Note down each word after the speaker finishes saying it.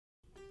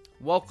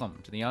Welcome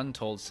to the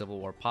Untold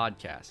Civil War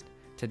podcast.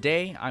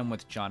 Today, I'm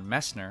with John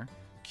Messner,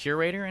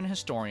 curator and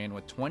historian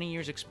with 20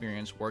 years'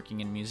 experience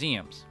working in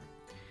museums.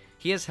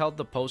 He has held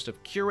the post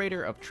of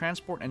Curator of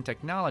Transport and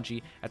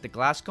Technology at the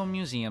Glasgow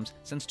Museums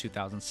since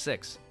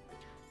 2006.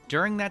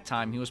 During that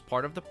time, he was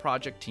part of the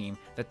project team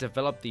that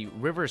developed the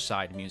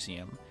Riverside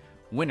Museum,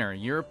 winner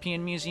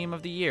European Museum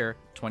of the Year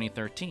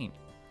 2013.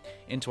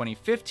 In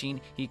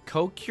 2015, he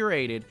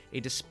co-curated a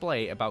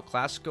display about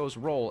Glasgow's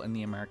role in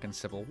the American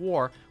Civil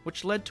War,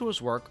 which led to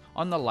his work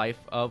on the life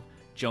of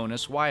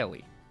Jonas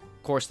Wiley.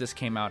 Of course, this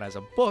came out as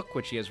a book,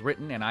 which he has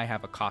written and I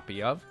have a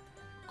copy of,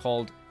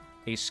 called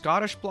A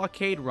Scottish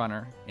Blockade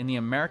Runner in the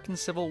American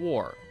Civil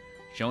War,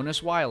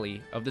 Jonas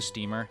Wiley of the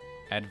steamer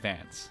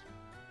Advance.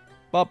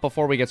 But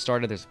before we get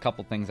started, there's a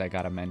couple things I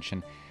gotta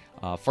mention.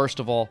 First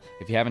of all,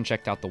 if you haven't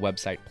checked out the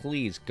website,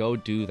 please go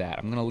do that.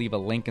 I'm going to leave a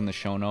link in the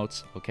show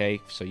notes,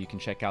 okay, so you can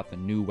check out the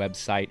new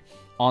website.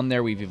 On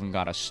there, we've even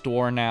got a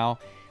store now.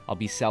 I'll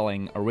be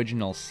selling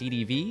original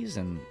CDVs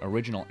and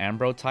original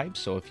ambrotypes,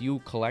 so if you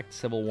collect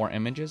Civil War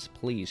images,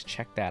 please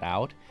check that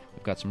out.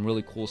 We've got some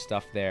really cool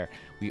stuff there.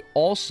 We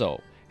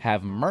also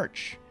have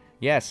merch.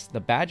 Yes,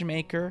 the badge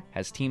maker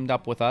has teamed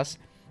up with us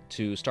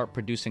to start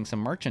producing some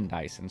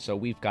merchandise. And so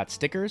we've got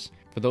stickers.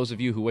 For those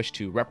of you who wish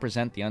to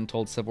represent the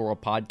Untold Civil War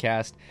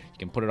podcast, you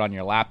can put it on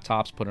your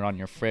laptops, put it on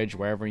your fridge,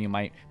 wherever you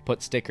might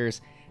put stickers,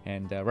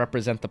 and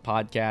represent the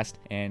podcast.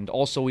 And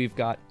also we've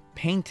got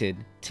painted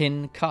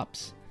tin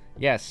cups.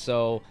 Yes,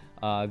 so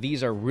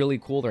these are really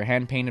cool. They're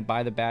hand-painted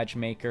by the badge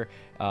maker.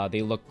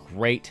 They look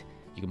great.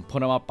 You can put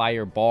them up by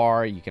your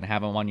bar. You can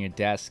have them on your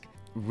desk.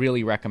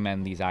 Really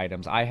recommend these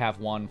items. I have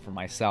one for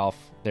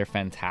myself. They're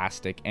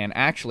fantastic. And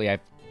actually,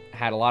 I've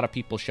had a lot of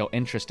people show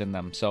interest in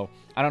them, so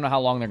I don't know how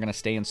long they're going to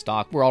stay in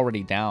stock. We're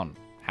already down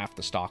half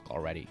the stock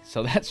already,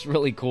 so that's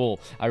really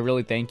cool. I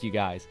really thank you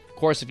guys. Of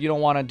course, if you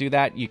don't want to do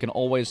that, you can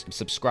always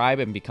subscribe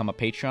and become a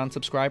Patreon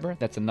subscriber.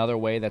 That's another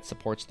way that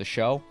supports the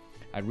show.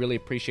 I'd really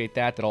appreciate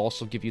that. That'll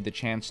also give you the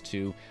chance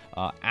to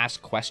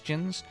ask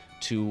questions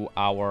to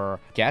our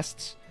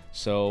guests.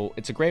 So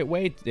it's a great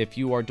way, if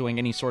you are doing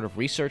any sort of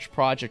research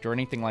project or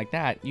anything like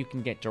that, you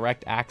can get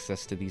direct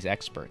access to these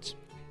experts.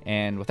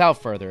 And without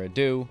further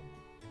ado,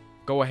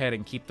 go ahead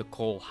and keep the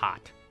coal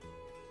hot.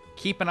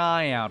 Keep an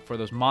eye out for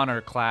those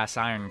Monitor-class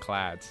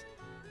ironclads,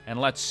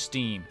 and let's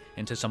steam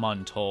into some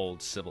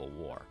untold Civil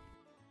War.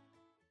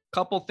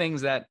 Couple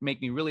things that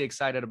make me really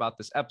excited about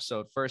this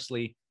episode.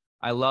 Firstly,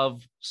 I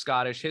love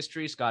Scottish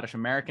history, Scottish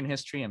American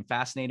history. I'm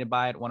fascinated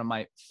by it. One of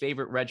my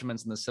favorite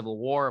regiments in the Civil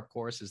War, of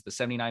course, is the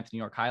 79th New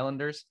York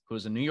Highlanders, who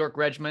was a New York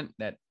regiment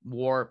that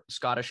wore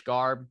Scottish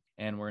garb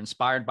and were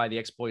inspired by the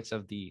exploits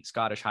of the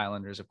Scottish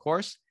Highlanders, of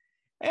course.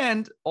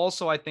 And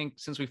also, I think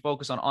since we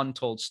focus on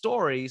untold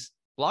stories,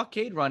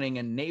 blockade running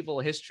and naval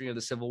history of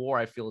the Civil War,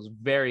 I feel is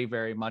very,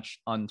 very much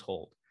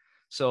untold.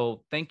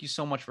 So thank you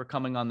so much for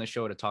coming on the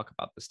show to talk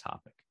about this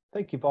topic.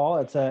 Thank you, Paul.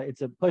 It's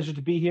a pleasure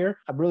to be here.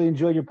 I've really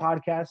enjoyed your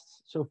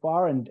podcasts so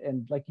far. And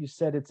like you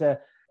said, it's the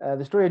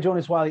story of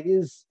Jonas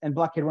Wiley and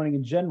blockade running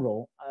in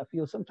general, I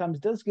feel sometimes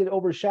does get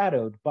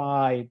overshadowed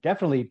by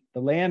definitely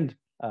the land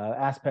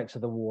aspects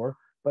of the war,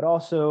 but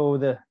also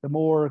the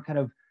more kind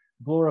of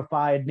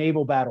glorified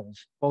naval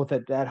battles, both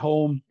at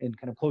home in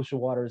kind of closer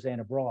waters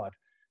and abroad.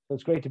 So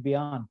it's great to be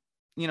on.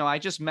 You know, I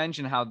just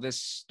mentioned how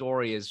this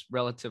story is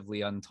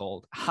relatively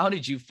untold. How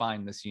did you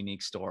find this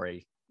unique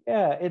story?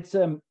 Yeah, it's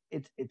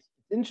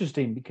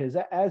interesting because,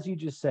 as you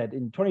just said,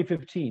 in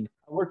 2015,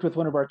 I worked with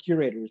one of our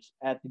curators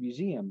at the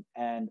museum,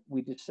 and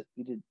we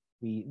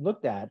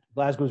looked at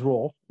Glasgow's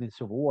role in the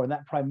Civil War, and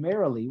that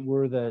primarily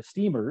were the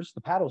steamers,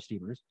 the paddle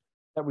steamers,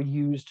 that were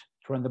used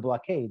to run the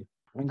blockade.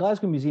 And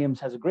Glasgow Museums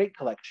has a great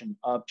collection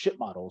of ship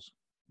models.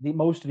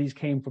 Most of these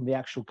came from the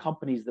actual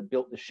companies that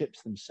built the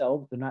ships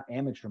themselves. They're not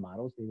amateur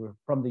models. They were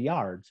from the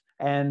yards.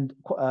 And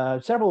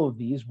several of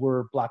these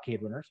were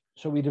blockade runners.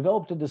 So we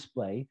developed a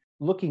display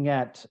looking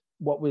at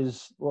what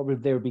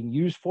they were being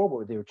used for,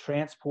 what they were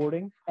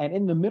transporting. And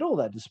in the middle of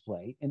that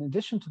display, in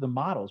addition to the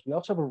models, we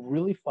also have a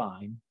really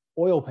fine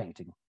oil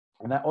painting.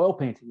 And that oil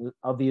painting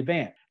of the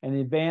Advance. And the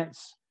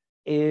Advance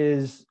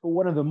is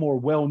one of the more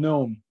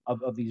well-known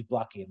of these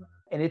blockade runners.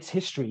 And its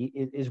history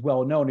is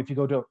well known. If you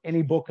go to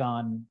any book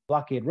on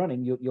blockade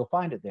running, you'll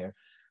find it there.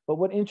 But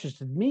what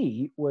interested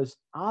me was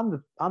on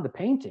the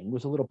painting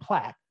was a little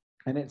plaque,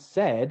 and it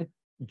said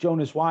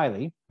Jonas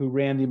Wiley, who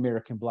ran the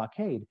American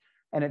blockade.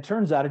 And it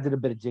turns out I did a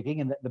bit of digging,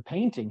 and the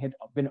painting had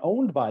been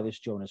owned by this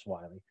Jonas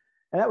Wiley.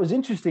 And that was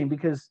interesting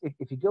because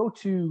if you go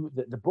to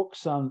the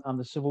books on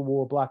the Civil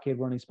War blockade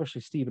running, especially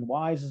Stephen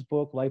Wise's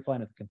book,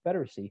 Lifeline of the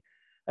Confederacy,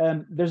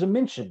 there's a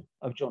mention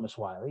of Jonas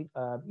Wiley,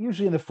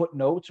 usually in the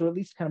footnotes, or at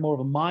least kind of more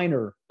of a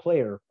minor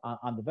player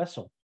on the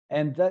vessel.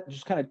 And that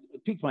just kind of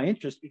piqued my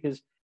interest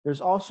because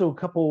there's also a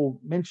couple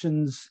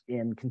mentions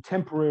in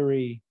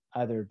contemporary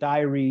either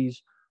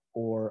diaries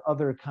or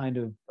other kind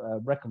of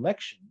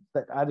recollections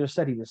that either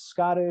said he was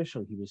Scottish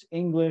or he was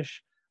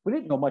English. We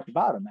didn't know much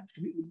about him,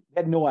 actually. We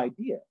had no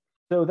idea.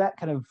 So that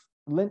kind of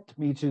lent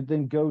me to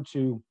then go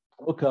to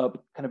look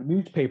up kind of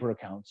newspaper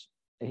accounts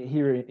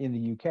here in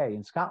the UK,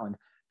 in Scotland,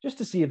 just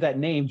to see if that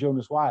name,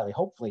 Jonas Wiley,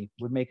 hopefully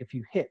would make a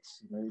few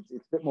hits. It's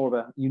a bit more of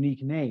a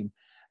unique name.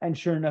 And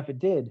sure enough, it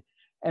did.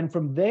 And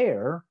from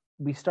there,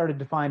 we started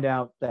to find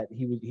out that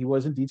he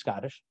was indeed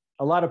Scottish.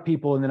 A lot of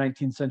people in the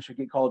 19th century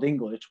get called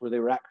English, where they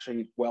were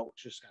actually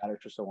Welsh or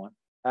Scottish or so on.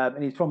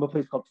 And he's from a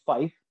place called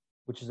Fife,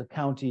 which is a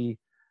county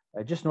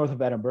just north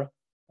of Edinburgh,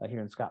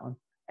 here in Scotland.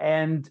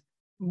 And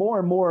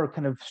more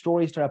kind of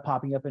stories started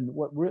popping up. And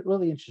what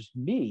really interested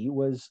me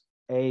was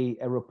a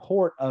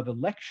report of a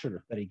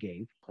lecture that he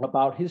gave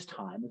about his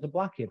time as a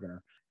blockade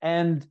runner.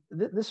 And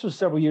this was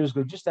several years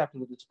ago, just after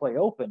the display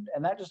opened.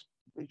 And that just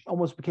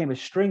almost became a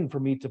string for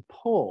me to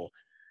pull,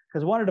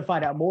 because I wanted to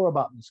find out more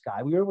about this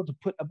guy. We were able to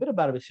put a bit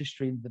about his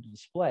history into the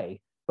display,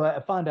 but I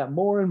found out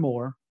more and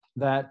more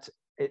that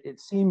it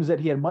seems that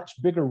he had a much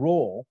bigger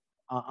role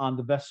on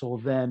the vessel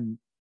than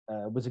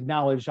was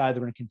acknowledged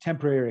either in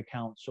contemporary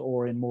accounts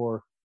or in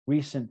more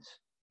recent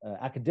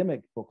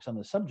academic books on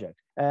the subject.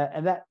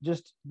 And that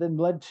just then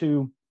led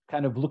to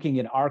kind of looking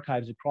at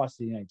archives across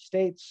the United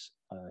States,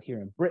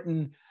 here in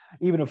Britain,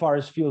 even as far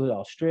as field in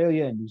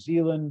Australia and New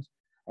Zealand,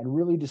 and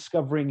really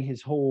discovering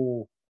his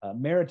whole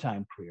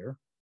maritime career,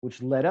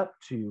 which led up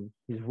to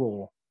his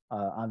role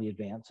on the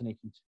Advance in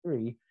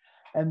 1863.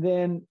 And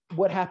then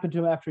what happened to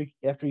him after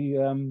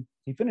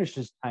he finished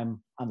his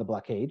time on the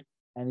blockade,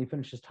 and he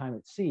finished his time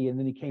at sea, and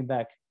then he came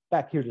back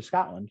here to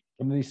Scotland,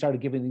 and then he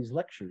started giving these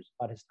lectures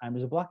about his time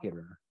as a blockade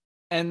runner.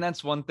 And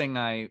that's one thing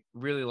I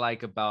really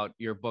like about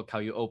your book, how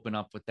you open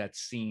up with that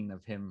scene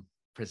of him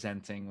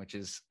presenting, which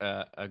is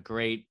a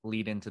great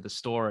lead into the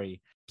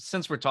story.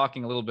 Since we're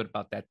talking a little bit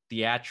about that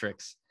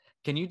theatrics,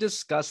 can you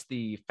discuss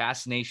the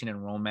fascination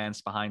and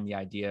romance behind the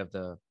idea of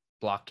the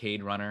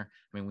blockade runner?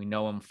 I mean, we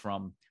know him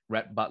from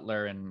Rhett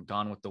Butler and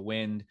Gone with the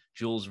Wind.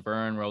 Jules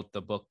Verne wrote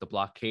the book, The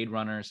Blockade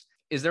Runners.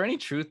 Is there any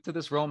truth to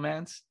this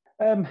romance?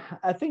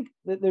 I think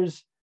that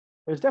there's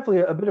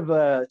definitely a bit of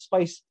a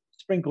spice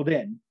sprinkled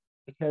in,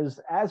 because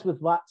as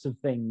with lots of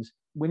things,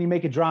 when you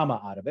make a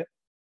drama out of it,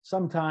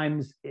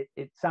 sometimes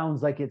it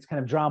sounds like it's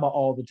kind of drama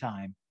all the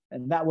time.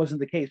 And that wasn't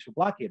the case for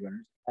blockade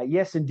runners.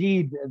 Yes,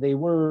 indeed, they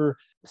were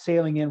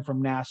sailing in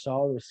from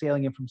Nassau, they were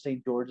sailing in from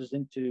St. George's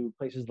into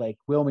places like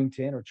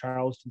Wilmington or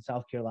Charleston,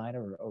 South Carolina,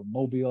 or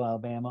Mobile,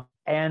 Alabama.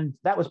 And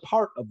that was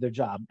part of their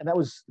job. And that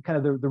was kind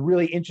of the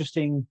really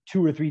interesting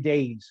 2 or 3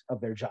 days of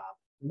their job.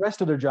 The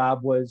rest of their job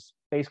was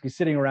basically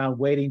sitting around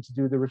waiting to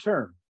do the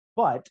return.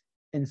 But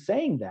in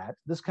saying that,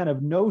 this kind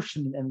of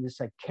notion and this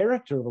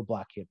character of a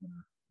blockade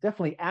runner,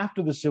 definitely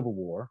after the Civil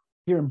War,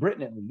 here in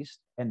Britain at least,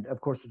 and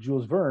of course with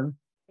Jules Verne,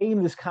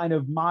 came this kind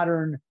of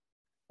modern,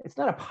 it's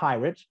not a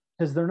pirate,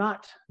 because they're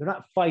not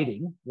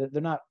fighting,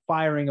 they're not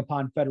firing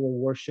upon federal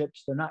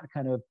warships, they're not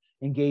kind of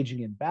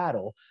engaging in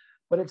battle,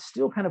 but it's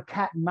still kind of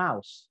cat and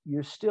mouse.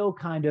 You're still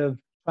kind of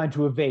trying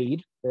to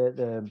evade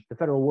the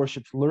federal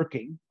warships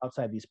lurking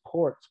outside these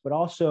ports, but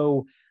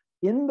also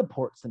in the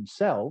ports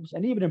themselves,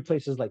 and even in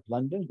places like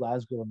London,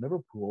 Glasgow, and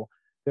Liverpool,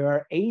 there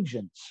are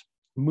agents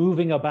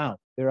moving about.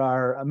 There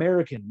are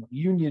American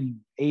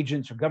Union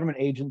agents or government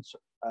agents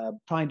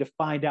trying to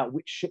find out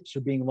which ships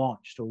are being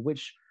launched, or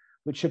which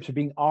ships are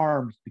being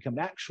armed to become an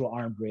actual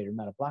armed raider,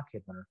 not a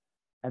blockade runner.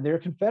 And there are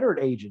Confederate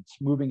agents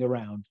moving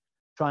around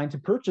trying to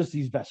purchase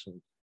these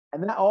vessels.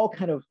 And that all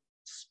kind of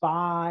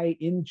spy,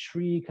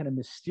 intrigue, kind of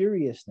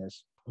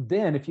mysteriousness.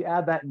 Then if you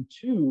add that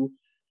into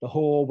the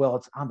whole, well,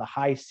 it's on the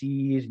high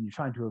seas and you're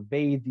trying to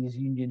evade these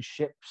Union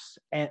ships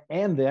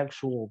and the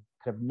actual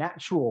kind of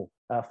natural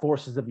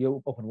forces of the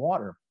open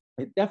water,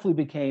 it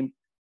definitely became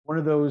one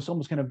of those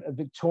almost kind of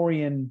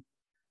Victorian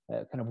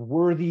kind of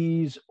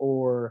worthies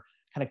or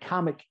kind of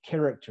comic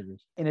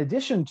characters. In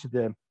addition to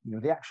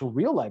the actual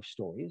real life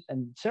stories,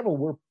 and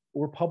several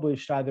were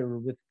published either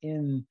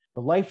within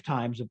the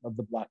lifetimes of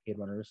the blockade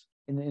runners.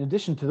 In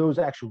addition to those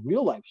actual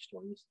real life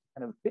stories,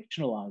 kind of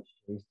fictionalized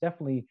stories,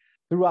 definitely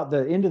throughout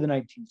the end of the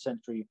 19th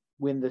century,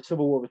 when the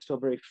Civil War was still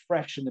very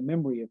fresh in the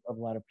memory of a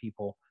lot of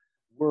people,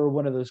 were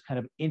one of those kind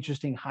of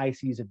interesting high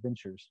seas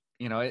adventures.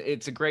 You know,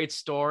 it's a great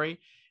story.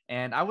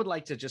 And I would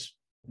like to just,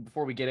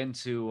 before we get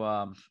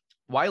into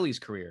Wiley's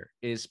career,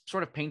 is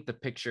sort of paint the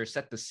picture,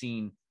 set the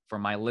scene for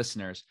my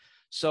listeners.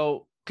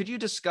 So could you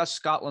discuss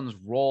Scotland's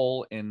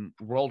role in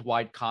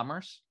worldwide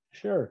commerce?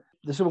 Sure.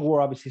 The Civil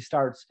War obviously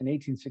starts in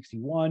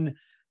 1861.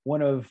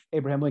 One of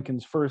Abraham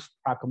Lincoln's first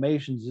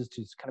proclamations is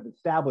to kind of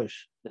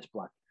establish this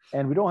blockade.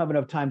 And we don't have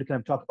enough time to kind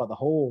of talk about the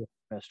whole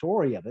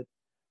story of it.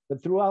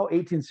 But throughout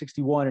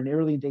 1861 and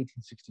early into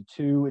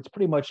 1862, it's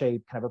pretty much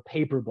a kind of a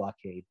paper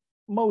blockade.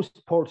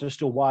 Most ports are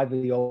still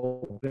widely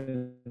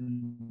open.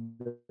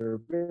 There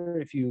are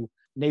very few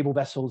naval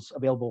vessels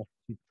available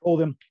to patrol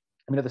them.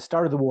 I mean, at the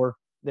start of the war,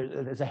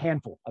 there's a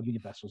handful of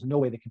Union vessels, no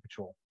way they can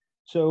patrol.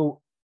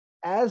 So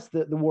as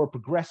the war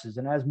progresses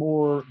and as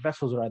more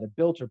vessels are either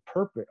built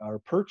or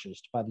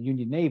purchased by the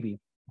Union Navy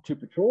to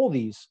patrol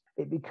these,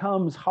 it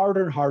becomes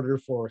harder and harder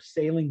for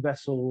sailing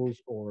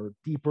vessels or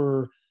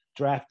deeper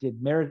drafted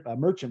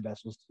merchant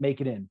vessels to make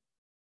it in.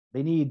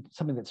 They need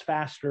something that's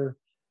faster,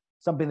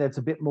 something that's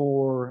a bit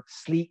more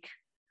sleek,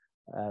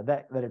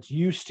 that it's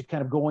used to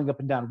kind of going up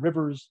and down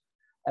rivers,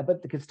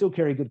 but that can still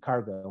carry good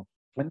cargo.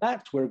 And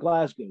that's where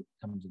Glasgow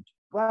comes into.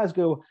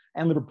 Glasgow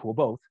and Liverpool,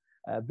 both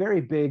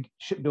very big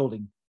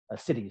shipbuilding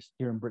cities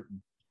here in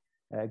Britain.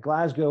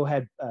 Glasgow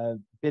had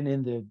been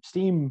in the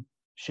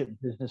steamship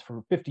business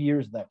for 50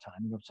 years at that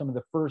time. You know, some of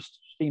the first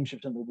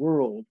steamships in the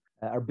world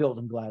are built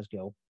in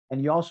Glasgow.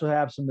 And you also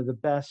have some of the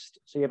best,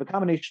 so you have a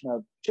combination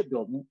of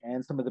shipbuilding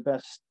and some of the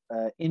best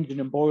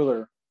engine and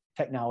boiler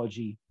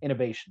technology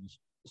innovations.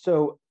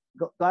 So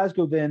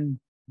Glasgow then,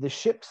 the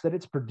ships that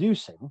it's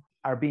producing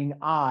are being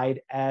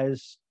eyed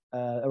as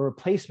a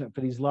replacement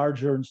for these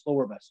larger and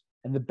slower vessels.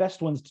 And the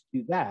best ones to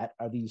do that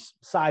are these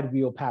side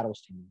wheel paddle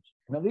steamers.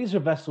 Now, these are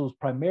vessels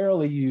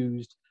primarily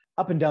used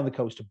up and down the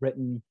coast of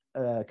Britain,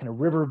 kind of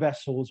river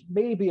vessels,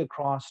 maybe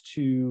across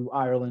to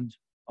Ireland,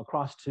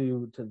 across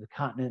to the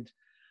continent.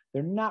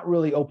 They're not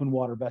really open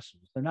water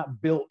vessels. They're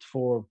not built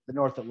for the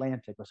North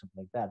Atlantic or something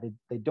like that.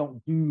 They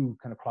don't do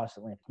kind of cross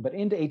Atlantic. But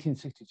into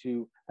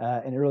 1862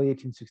 and early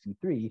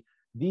 1863,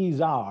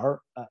 these are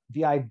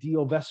the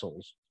ideal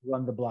vessels to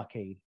run the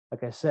blockade.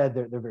 Like I said,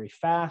 they're very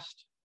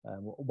fast.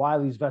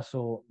 Wiley's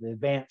vessel, the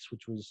Advance,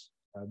 which was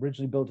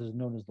originally built as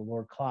known as the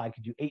Lord Clyde,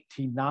 could do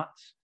 18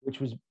 knots, which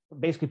was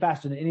basically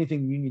faster than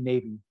anything the Union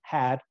Navy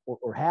had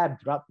or had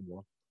throughout the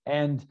war.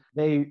 And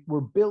they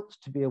were built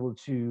to be able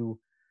to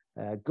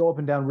go up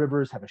and down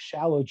rivers, have a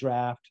shallow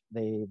draft.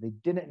 They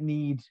didn't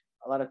need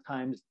a lot of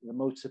times the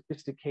most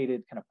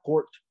sophisticated kind of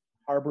port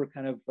harbor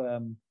kind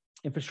of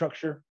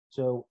infrastructure.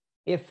 So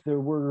if there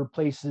were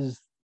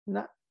places,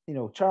 not, you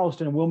know,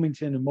 Charleston and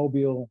Wilmington and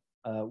Mobile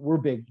were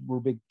big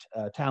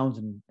towns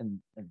and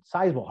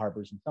sizable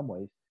harbors in some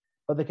ways,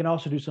 but they can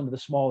also do some of the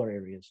smaller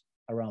areas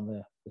around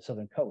the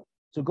southern coast.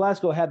 So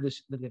Glasgow had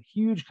this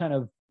huge kind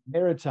of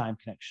maritime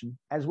connection,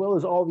 as well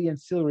as all the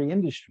ancillary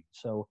industries.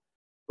 So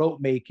rope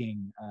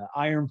making,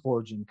 iron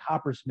forging,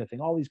 coppersmithing,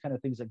 all these kind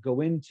of things that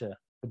go into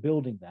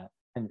building that.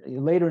 And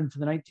later into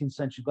the 19th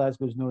century,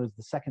 Glasgow is known as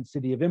the second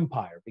city of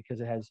empire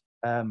because it has,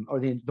 or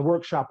the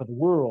workshop of the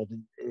world.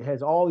 And it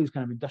has all these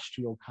kind of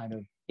industrial kind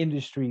of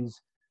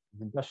industries,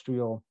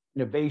 industrial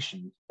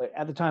innovations. But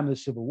at the time of the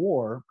Civil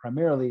War,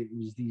 primarily it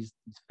was these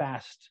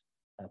fast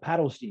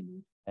paddle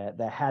steamers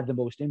that had the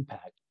most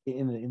impact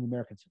in the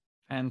American civil.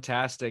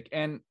 Fantastic.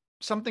 And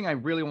something I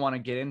really want to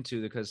get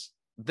into, because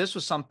this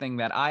was something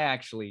that I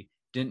actually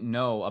didn't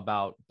know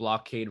about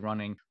blockade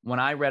running. When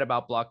I read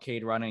about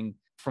blockade running,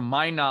 from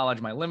my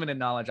knowledge, my limited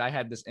knowledge, I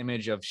had this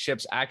image of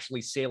ships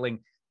actually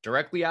sailing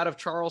directly out of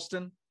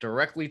Charleston,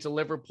 directly to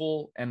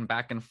Liverpool, and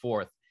back and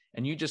forth.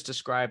 And you just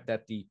described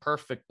that the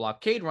perfect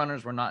blockade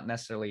runners were not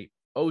necessarily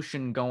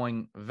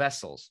ocean-going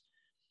vessels.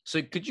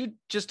 So could you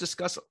just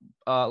discuss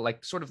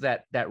like sort of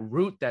that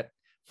route, that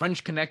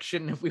French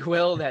connection, if we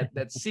will,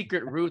 that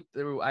secret route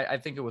through, I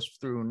think it was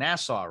through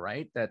Nassau,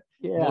 right? That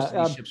most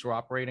of these ships were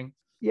operating.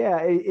 Yeah,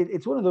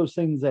 it's one of those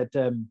things that,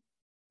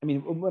 I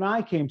mean, when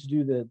I came to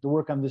do the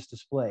work on this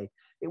display,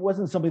 it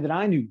wasn't something that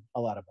I knew a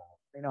lot about.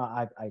 You know,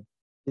 I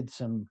did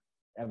some,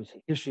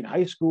 obviously, history in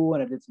high school,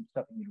 and I did some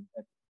stuff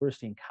at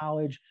university and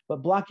college.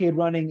 But blockade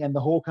running and the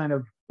whole kind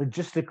of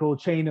logistical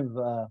chain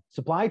of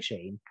supply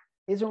chain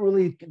isn't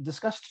really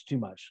discussed too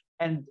much.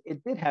 And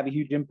it did have a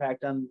huge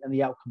impact on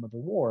the outcome of the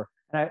war.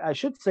 And I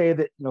should say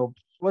that, you know,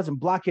 it wasn't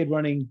blockade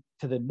running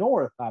to the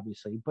north,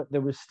 obviously, but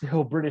there was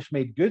still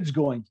British-made goods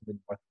going to the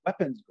north,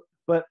 weapons.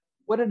 But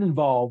what it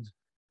involved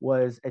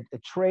was a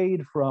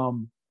trade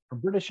from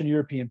British and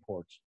European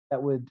ports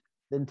that would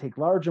then take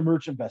larger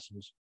merchant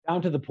vessels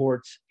down to the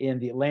ports in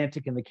the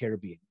Atlantic and the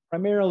Caribbean.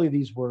 Primarily,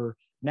 these were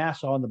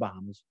Nassau in the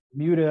Bahamas,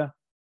 Bermuda,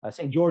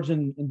 St. George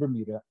in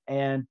Bermuda,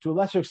 and to a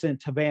lesser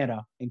extent,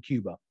 Havana in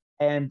Cuba.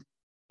 And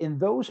in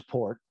those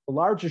ports, the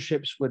larger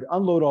ships would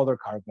unload all their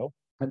cargo,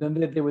 and then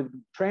they would be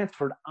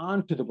transferred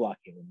onto the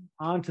blockade,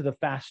 onto the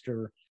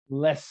faster,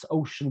 less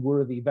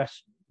ocean-worthy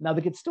vessels. Now,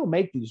 they could still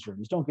make these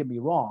journeys, don't get me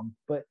wrong,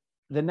 but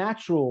the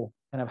natural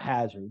kind of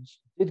hazards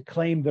did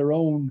claim their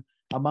own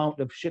amount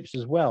of ships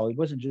as well. It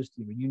wasn't just,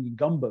 you know, Union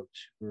gunboats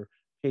who were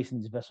chasing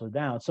these vessels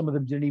down. Some of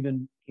them didn't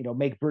even, you know,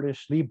 leave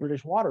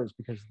British waters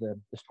because the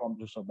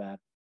storms were so bad,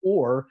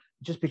 or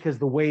just because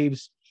the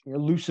waves, you know,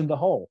 loosened the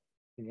hull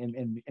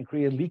and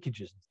created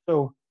leakages.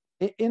 So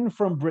in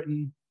from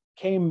Britain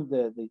came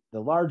the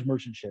large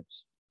merchant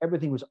ships.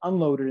 Everything was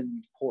unloaded in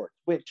these ports,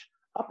 which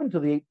up until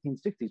the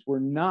 1860s were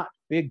not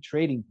big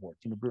trading ports.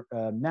 You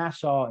know,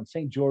 Nassau and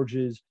St.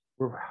 George's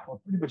were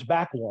pretty much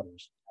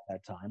backwaters at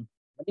that time.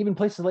 And even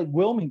places like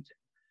Wilmington,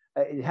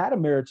 it had a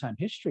maritime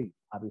history,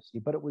 obviously,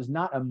 but it was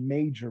not a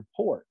major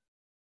port.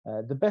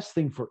 The best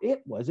thing for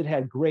it was it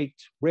had great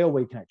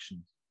railway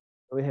connections.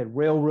 So it had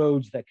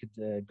railroads that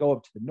could go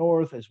up to the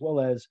north as well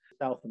as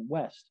south and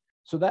west.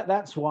 So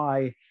that's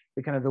why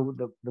the kind of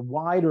the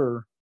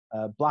wider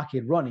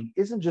blockade running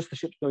isn't just the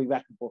ships going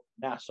back and forth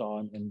from Nassau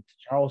and to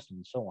Charleston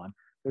and so on.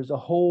 There's a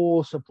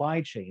whole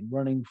supply chain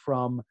running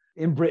from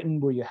in Britain,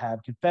 where you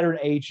have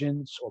Confederate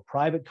agents or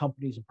private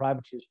companies and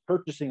privateers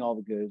purchasing all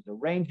the goods,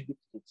 arranging to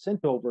get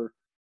sent over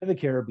to the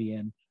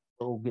Caribbean,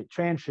 or will get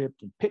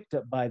transshipped and picked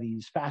up by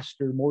these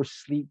faster, more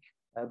sleek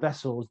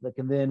vessels that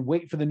can then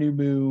wait for the new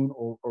moon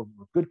or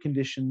good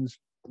conditions,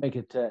 make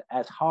it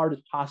as hard as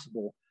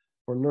possible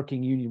for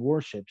lurking Union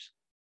warships,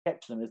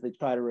 catch them as they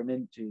try to run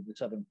into the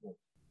southern pole.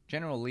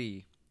 General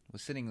Lee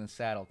was sitting in the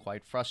saddle,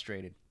 quite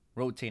frustrated,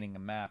 rotating a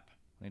map,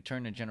 when he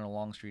turned to General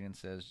Longstreet and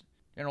says,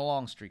 "General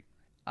Longstreet,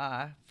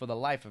 I, for the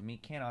life of me,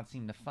 cannot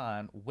seem to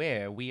find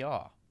where we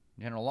are."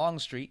 General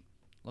Longstreet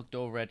looked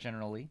over at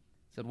General Lee,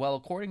 said, "Well,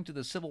 according to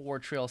the Civil War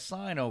Trail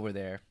sign over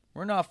there,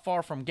 we're not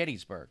far from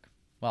Gettysburg."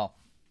 Well,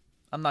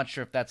 I'm not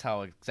sure if that's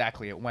how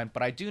exactly it went,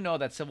 but I do know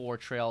that Civil War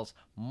trails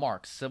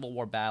mark Civil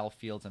War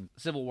battlefields and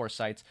Civil War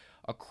sites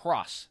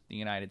across the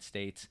United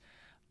States,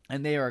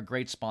 and they are a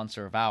great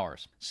sponsor of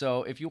ours.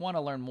 So if you want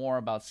to learn more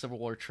about Civil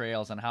War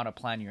trails and how to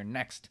plan your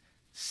next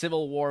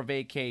Civil War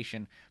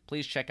vacation,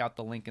 please check out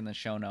the link in the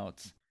show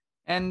notes.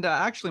 And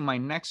actually, my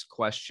next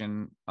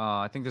question,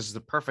 I think this is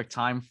the perfect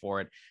time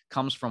for it,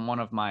 comes from one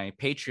of my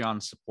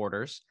Patreon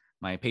supporters,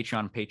 my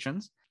Patreon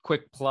patrons.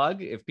 Quick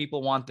plug, if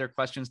people want their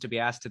questions to be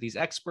asked to these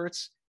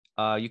experts,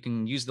 you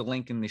can use the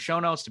link in the show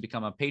notes to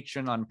become a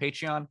patron on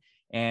Patreon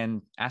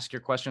and ask your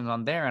questions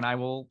on there, and I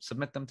will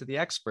submit them to the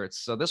experts.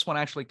 So this one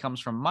actually comes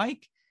from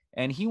Mike,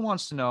 and he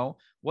wants to know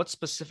what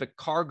specific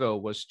cargo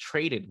was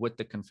traded with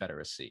the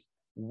Confederacy.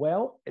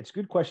 Well, it's a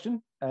good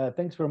question.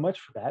 Thanks very much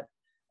for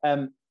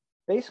that.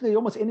 Basically,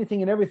 almost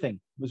anything and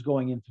everything was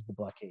going into the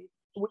blockade.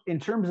 In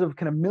terms of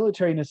kind of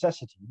military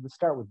necessity, let's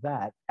start with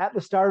that. At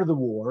the start of the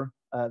war,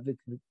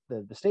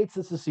 the states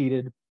that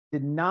seceded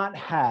did not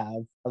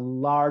have a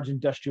large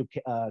industrial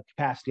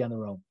capacity on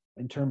their own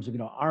in terms of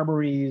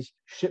armories,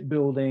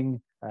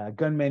 shipbuilding,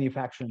 gun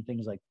manufacturing,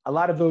 things like that. A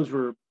lot of those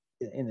were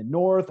in the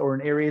north or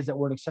in areas that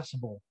weren't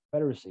accessible to the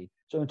Confederacy.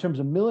 So in terms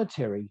of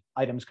military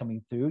items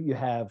coming through, you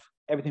have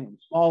everything from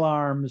small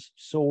arms,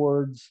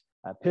 swords,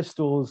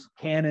 pistols,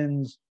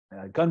 cannons,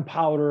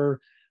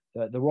 gunpowder,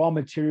 the raw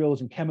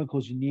materials and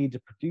chemicals you need to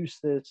produce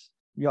this.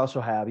 You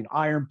also have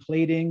iron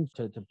plating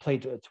to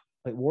plate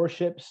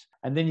warships.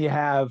 And then you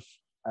have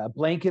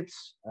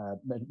blankets,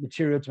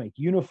 material to make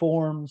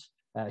uniforms,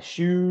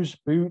 shoes,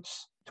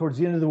 boots. Towards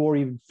the end of the war,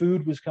 even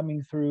food was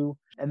coming through.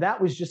 And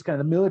that was just kind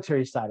of the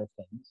military side of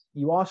things.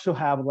 You also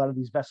have a lot of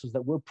these vessels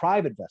that were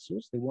private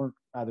vessels. They weren't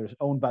either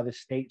owned by the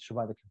states or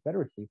by the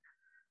Confederacy.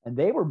 And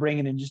they were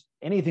bringing in just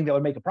anything that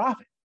would make a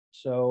profit.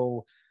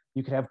 So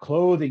you could have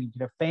clothing, you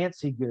could have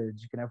fancy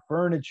goods, you could have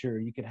furniture,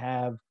 you could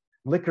have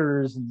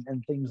liquors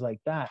and things like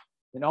that.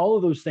 And all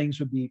of those things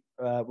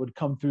would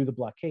come through the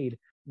blockade.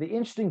 The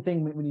interesting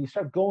thing when you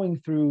start going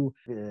through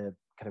the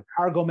kind of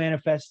cargo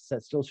manifests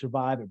that still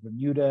survive at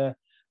Bermuda,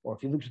 or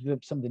if you look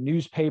at some of the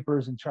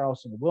newspapers in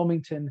Charleston and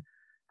Wilmington,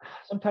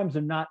 sometimes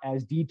they're not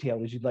as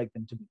detailed as you'd like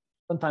them to be.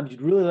 Sometimes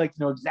you'd really like to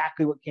know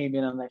exactly what came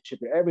in on that ship,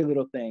 every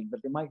little thing,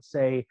 but they might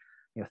say,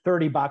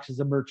 30 boxes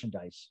of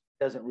merchandise.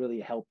 Doesn't really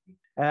help you.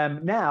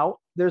 Now,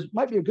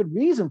 might be a good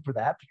reason for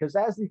that, because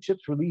as these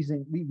ships were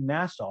leaving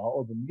Nassau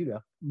or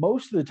Bermuda,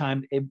 most of the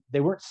time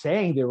they weren't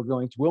saying they were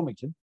going to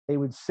Wilmington. They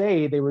would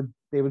say they would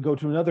go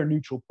to another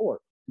neutral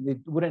port. They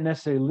wouldn't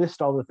necessarily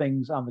list all the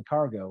things on the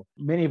cargo,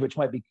 many of which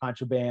might be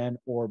contraband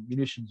or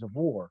munitions of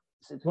war.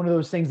 So it's one of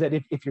those things that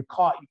if you're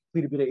caught, you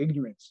complete a bit of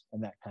ignorance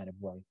in that kind of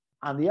way.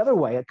 On the other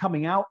way,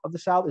 coming out of the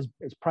South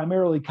is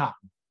primarily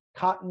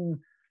cotton,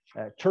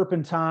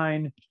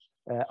 turpentine,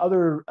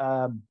 other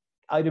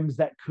items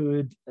that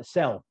could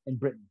sell in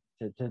Britain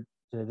to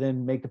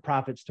then make the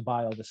profits to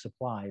buy all the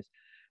supplies.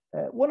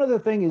 One other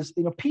thing is,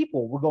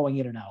 people were going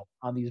in and out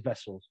on these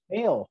vessels.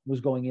 Mail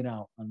was going in and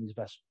out on these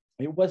vessels.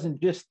 It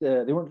wasn't just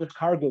they weren't just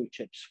cargo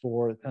ships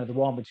for kind of the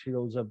raw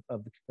materials of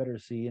the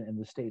Confederacy and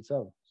the states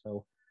of.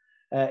 So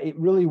it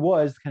really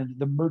was kind of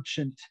the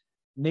merchant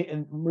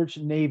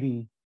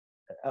navy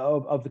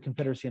of the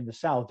Confederacy in the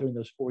South during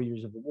those 4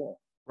 years of the war.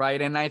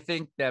 Right, and I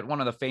think that one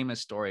of the famous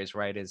stories,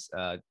 right, is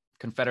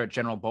Confederate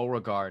General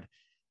Beauregard's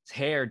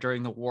hair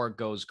during the war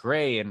goes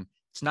gray, and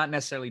it's not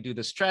necessarily due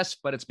to stress,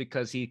 but it's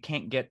because he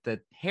can't get the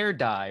hair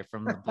dye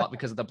from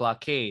because of the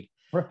blockade.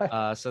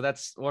 Right. So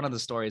that's one of the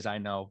stories I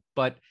know.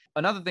 But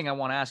another thing I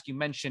want to ask, you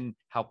mentioned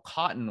how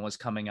cotton was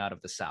coming out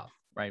of the South,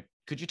 right?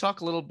 Could you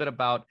talk a little bit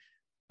about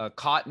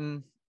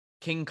cotton,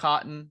 King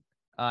Cotton?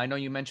 I know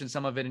you mentioned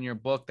some of it in your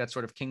book, that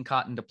sort of King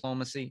Cotton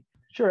diplomacy.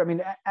 Sure. I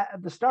mean,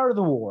 at the start of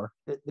the war,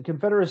 the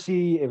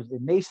Confederacy, it was a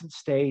nascent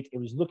state. It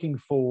was looking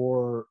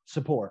for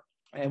support.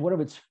 And one of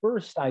its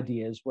first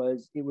ideas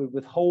was it would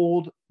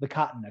withhold the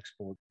cotton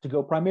export to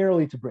go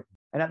primarily to Britain.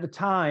 And at the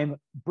time,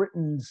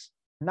 Britain's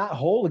not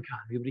whole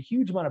economy, but a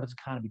huge amount of its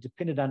economy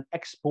depended on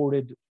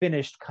exported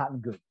finished cotton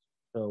goods.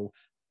 So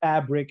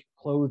fabric,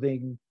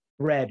 clothing,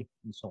 bread,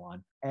 and so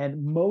on.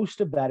 And most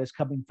of that is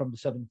coming from the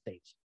southern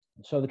states.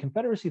 So the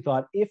Confederacy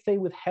thought if they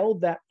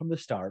withheld that from the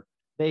start,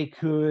 they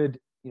could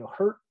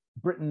hurt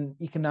Britain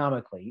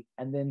economically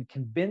and then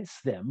convince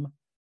them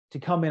to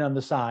come in on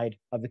the side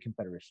of the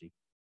Confederacy.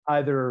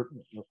 Either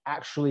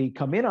actually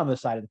come in on the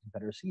side of the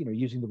Confederacy,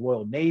 using the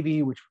Royal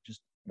Navy, which would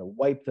just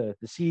wipe the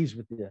seas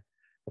with the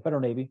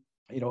Federal Navy,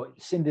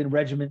 send in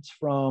regiments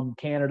from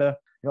Canada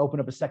and open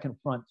up a second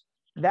front,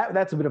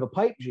 that's a bit of a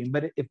pipe dream.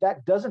 But if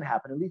that doesn't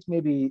happen, at least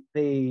maybe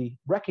they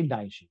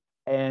recognize you,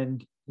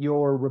 and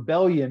your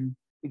rebellion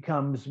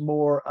becomes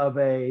more of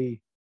a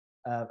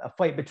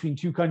fight between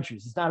two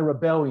countries. It's not a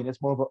rebellion.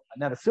 It's more of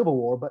not a civil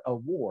war, but a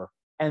war.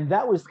 And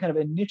that was kind of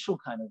initial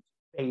kind of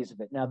phase of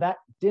it. Now that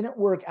didn't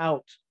work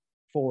out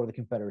for the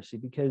Confederacy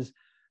because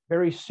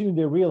very soon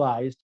they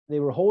realized they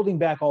were holding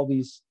back all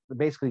these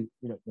basically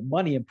the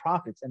money and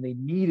profits, and they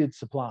needed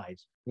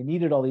supplies. They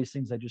needed all these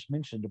things I just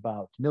mentioned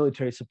about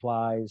military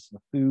supplies,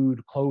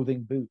 food,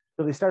 clothing, boots.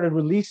 So they started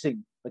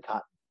releasing the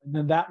cotton, and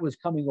then that was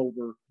coming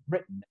over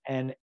Britain.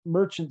 And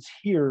merchants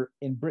here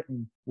in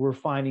Britain were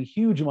finding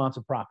huge amounts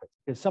of profit.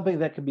 It's something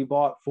that could be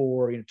bought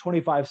for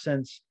 25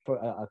 cents for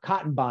a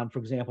cotton bond, for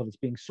example, that's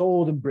being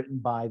sold in Britain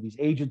by these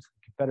agents of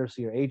the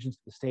Confederacy or agents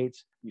of the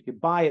States. You could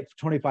buy it for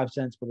 25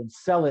 cents, but then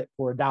sell it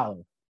for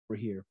 $1 for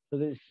here. So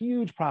there's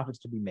huge profits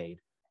to be made.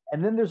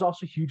 And then there's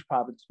also huge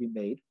profits to be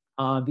made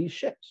on these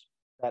ships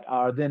that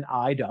are then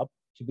eyed up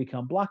to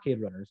become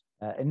blockade runners.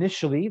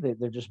 Initially,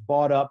 they're just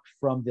bought up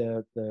from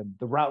the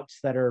routes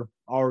that are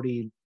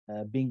already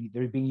being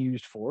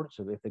used for.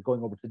 So if they're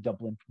going over to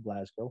Dublin from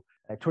Glasgow,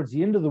 towards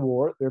the end of the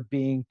war, they're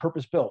being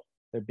purpose built.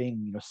 They're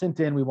being sent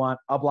in. We want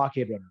a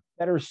blockade runner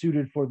better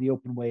suited for the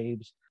open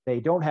waves. They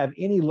don't have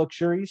any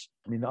luxuries.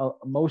 I mean,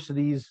 most of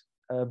these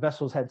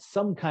vessels had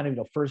some kind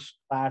of first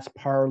class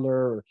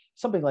parlor or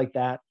something like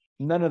that.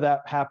 None of that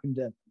happened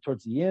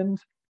towards the end.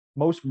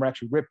 Most of them were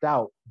actually ripped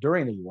out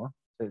during the war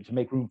to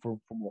make room for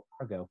more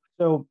cargo.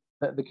 So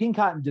the King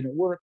Cotton didn't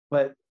work,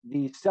 but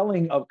the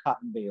selling of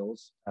cotton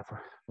bales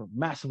for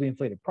massively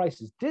inflated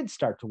prices did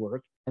start to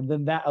work. And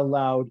then that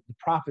allowed the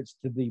profits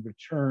to be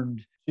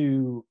returned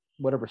to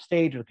whatever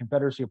state or the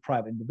Confederacy or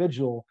private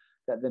individual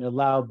that then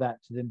allowed that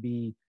to then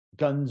be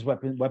guns,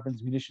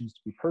 weapons, munitions to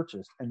be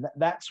purchased. And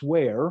that's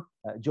where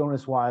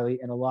Jonas Wiley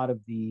and a lot of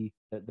the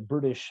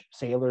British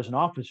sailors and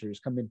officers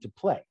come into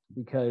play.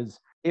 Because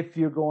if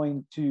you're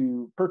going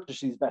to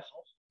purchase these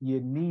vessels, you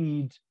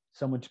need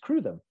someone to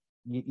crew them.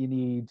 You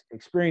need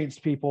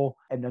experienced people.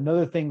 And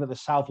another thing that the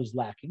South was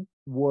lacking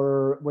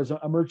was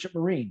a merchant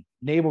marine,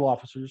 naval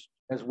officers,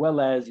 as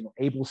well as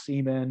able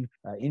seamen,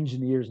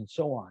 engineers, and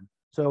so on.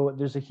 So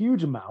there's a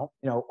huge amount,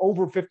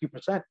 over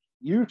 50%.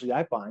 Usually,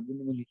 I find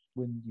when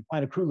you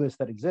find a crew list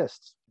that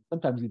exists,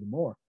 sometimes even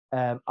more,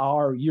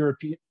 are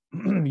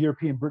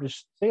European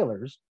British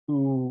sailors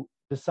who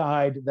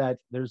decide that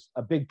there's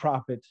a big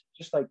profit,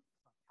 just like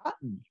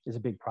cotton is a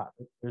big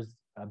profit. There's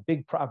a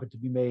big profit to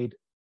be made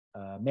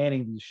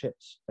manning these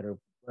ships that are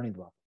burning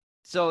them up.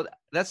 So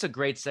that's a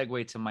great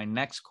segue to my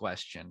next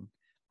question,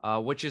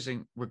 which is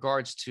in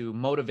regards to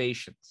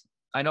motivations.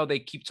 I know they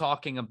keep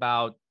talking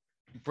about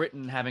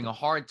Britain having a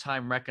hard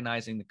time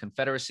recognizing the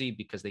Confederacy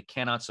because they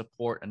cannot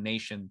support a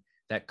nation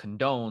that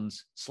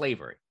condones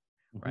slavery,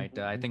 right?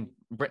 I think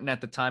Britain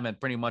at the time had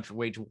pretty much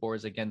waged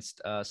wars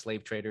against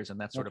slave traders and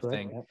that sort of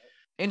thing. Yeah.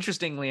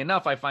 Interestingly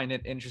enough, I find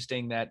it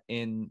interesting that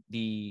in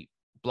the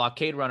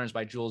Blockade Runners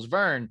by Jules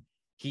Verne,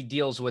 he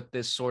deals with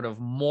this sort of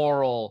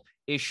moral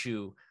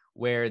issue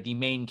where the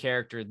main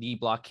character, the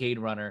blockade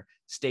runner,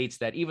 states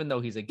that even though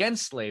he's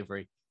against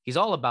slavery, he's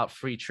all about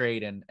free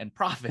trade and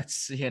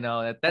profits,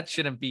 that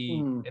shouldn't be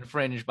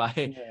infringed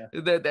by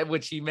that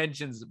which he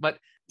mentions. But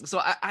so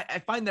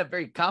I find that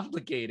very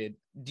complicated.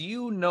 Do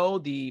you know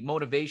the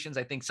motivations?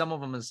 I think some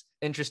of them is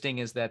interesting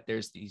is that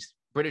there's these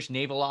British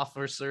naval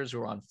officers who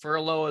are on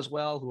furlough as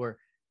well,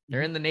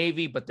 they're in the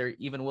Navy, but they're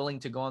even willing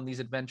to go on these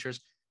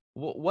adventures.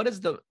 What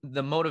is the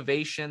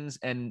motivations,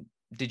 and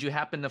did you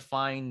happen to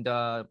find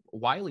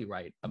Wiley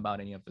right about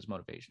any of his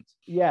motivations?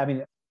 Yeah, I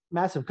mean,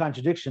 massive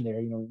contradiction there.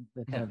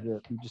 The kind of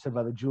you just said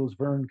about the Jules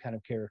Verne kind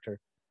of character.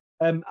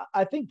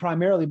 I think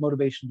primarily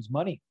motivation was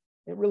money.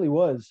 It really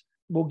was.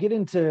 We'll get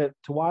into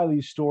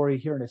Wiley's story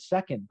here in a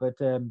second, but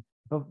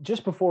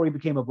just before he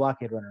became a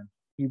blockade runner,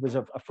 he was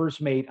a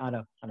first mate on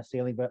a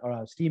sailing or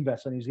a steam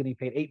vessel, and he was getting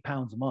paid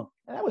 £8 a month,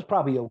 and that was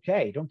probably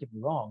okay. Don't get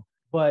me wrong,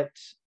 but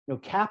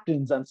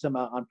captains on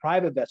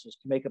private vessels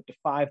can make up to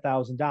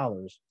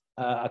 $5,000.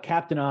 A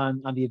captain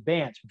on the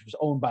Advance, which was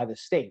owned by the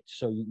state,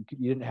 so you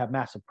didn't have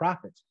massive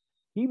profits.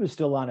 He was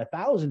still on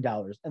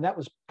 $1,000, and that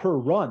was per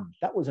run.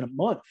 That was in a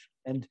month,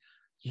 and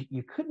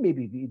you could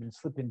maybe even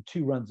slip in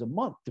 2 runs a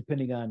month,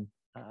 depending on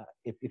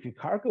if your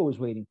cargo was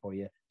waiting for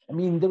you. I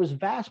mean, there was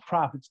vast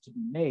profits to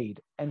be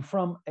made, and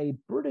from a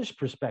British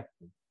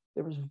perspective,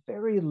 there was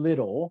very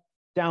little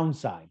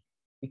downside.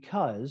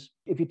 Because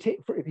if you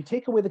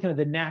take away the kind of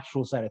the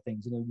natural side of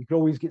things, you could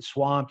always get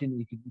swamped and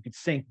you could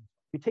sink.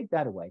 If you take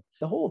that away,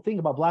 the whole thing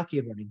about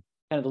blockade running,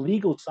 kind of the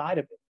legal side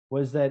of it,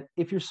 was that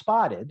if you're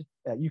spotted,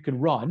 you can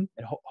run,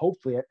 and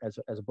hopefully as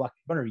a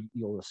blockade runner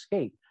you'll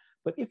escape.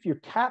 But if you're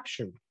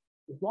captured,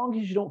 as long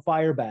as you don't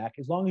fire back,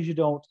 as long as you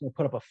don't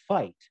put up a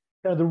fight,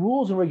 kind of the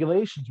rules and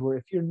regulations were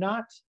if you're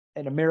not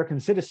an American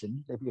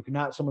citizen, if you're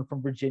not someone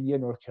from Virginia,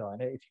 North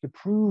Carolina, if you could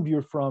prove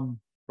you're from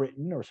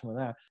Britain or something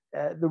like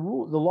that, the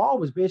law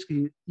was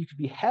basically you could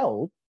be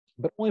held,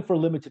 but only for a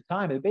limited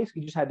time. It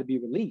basically just had to be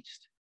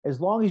released as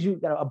long as you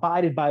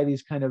abided by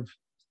these kind of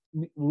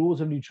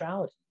rules of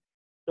neutrality.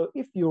 So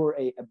if you're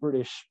a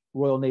British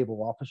Royal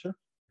Naval officer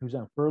who's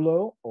on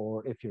furlough,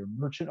 or if you're a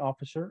merchant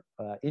officer,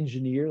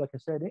 engineer, like I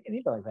said,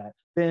 anybody like that,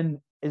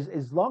 then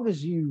as long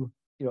as you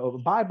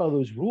abide by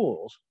those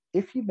rules,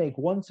 if you make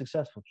one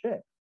successful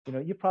trip,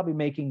 you're probably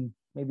making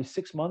maybe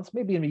 6 months,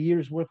 maybe in a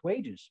year's worth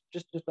wages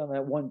just on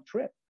that one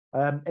trip.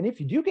 And if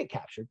you do get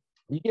captured,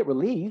 you get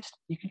released,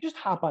 you can just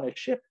hop on a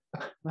ship,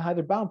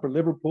 either bound for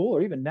Liverpool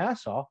or even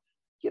Nassau,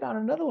 get on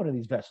another one of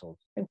these vessels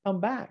and come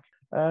back.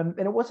 And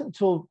it wasn't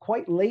until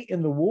quite late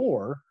in the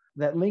war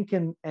that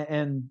Lincoln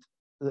and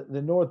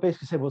the North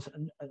basically said, well,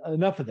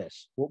 enough of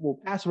this. We'll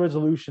pass a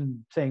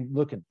resolution saying,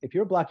 look, if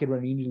you're a blockade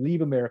runner, you need to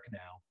leave America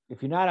now.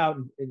 If you're not out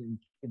in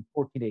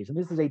 14 days, and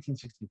this is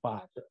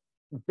 1865, so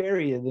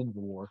very at the end of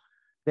the war,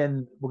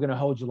 then we're going to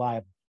hold you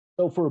liable.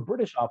 So for a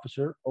British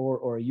officer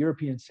or a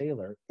European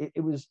sailor,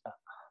 it was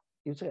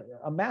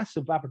a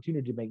massive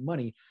opportunity to make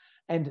money.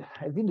 And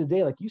at the end of the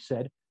day, like you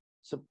said,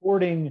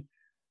 supporting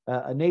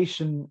a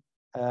nation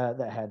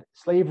that had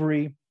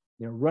slavery,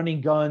 running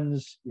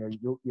guns,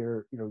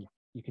 your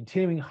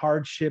continuing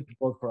hardship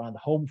both for on the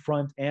home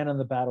front and on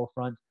the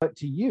battlefront. But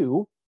to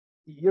you,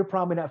 you're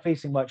probably not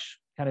facing much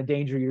kind of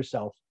danger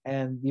yourself,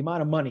 and the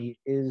amount of money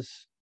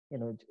is,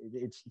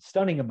 it's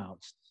stunning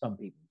amounts to some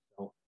people.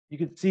 So you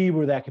could see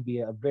where that could be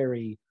a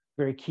very,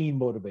 very keen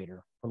motivator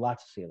for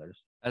lots of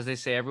sailors. As they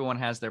say, everyone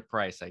has their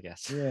price, I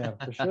guess. Yeah,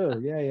 for sure.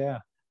 Yeah.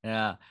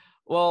 Yeah.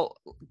 Well,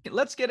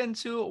 let's get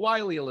into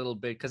Wiley a little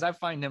bit, because I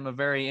find him a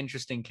very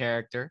interesting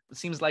character. It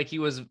seems like he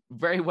was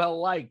very well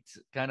liked,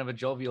 kind of a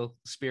jovial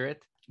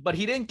spirit, but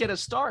he didn't get a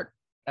start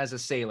as a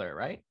sailor,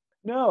 right?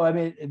 No, I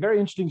mean, a very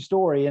interesting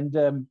story. And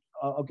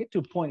I'll get to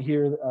a point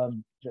here,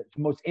 the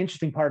most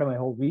interesting part of my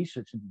whole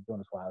research into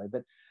Jonas Wiley.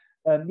 But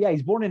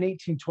he's born in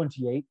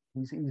 1828.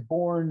 He's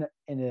born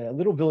in a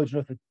little village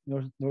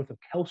north of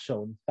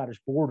Kelso, in the Scottish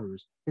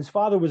borders. His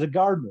father was a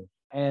gardener,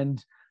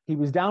 and he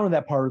was down in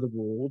that part of the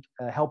world,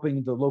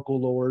 helping the local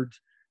lord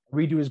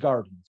redo his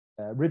gardens,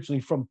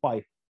 originally from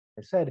Fife,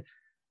 I said.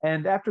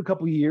 And after a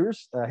couple of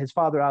years, his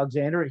father,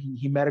 Alexander,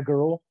 he met a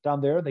girl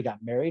down there. They got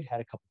married,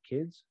 had a couple of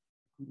kids.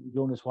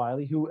 Jonas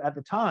Wiley, who at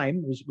the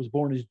time was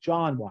born as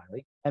John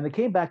Wiley. And they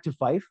came back to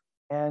Fife.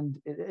 And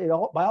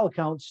by all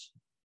accounts,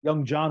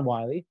 young John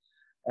Wiley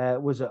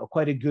was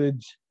quite a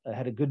good,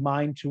 had a good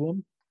mind to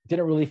him.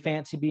 Didn't really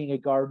fancy being a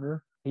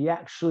gardener. He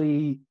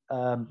actually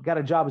got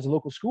a job as a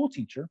local school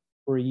teacher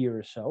for a year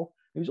or so.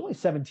 He was only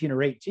 17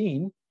 or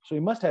 18, so he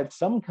must have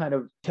some kind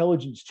of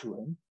intelligence to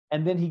him.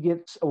 And then he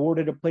gets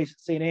awarded a place at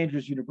St.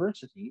 Andrews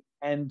University.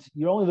 And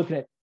you're only looking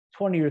at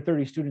 20 or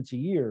 30 students a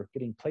year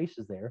getting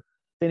places there.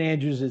 St.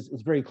 Andrews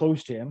is very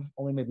close to him,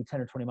 only maybe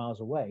 10 or 20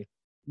 miles away,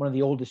 one of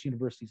the oldest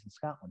universities in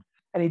Scotland.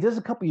 And he does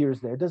a couple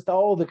years there, does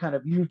all the kind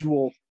of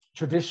usual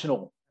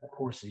traditional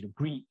courses,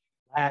 Greek,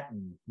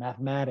 Latin,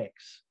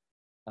 mathematics,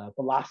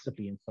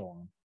 philosophy, and so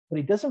on. But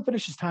he doesn't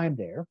finish his time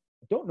there.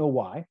 I don't know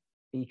why.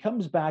 He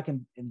comes back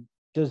and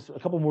does a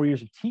couple more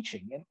years of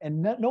teaching.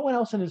 And no one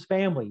else in his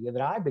family that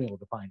I've been able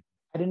to find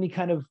had any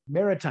kind of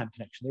maritime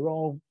connection. They were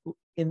all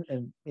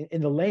in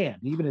the land.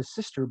 Even his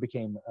sister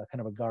became a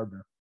kind of a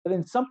gardener. But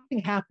then something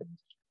happened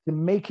to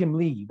make him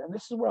leave. And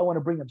this is where I want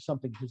to bring up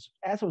something, because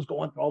as I was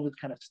going through all this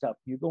kind of stuff,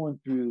 you're going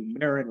through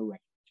mariner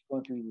records, you're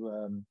going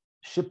through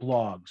ship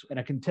logs. And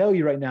I can tell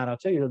you right now, and I'll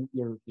tell you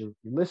your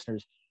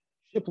listeners,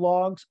 ship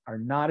logs are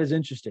not as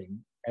interesting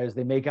as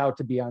they make out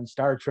to be on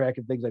Star Trek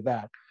and things like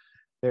that.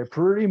 They're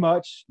pretty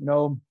much,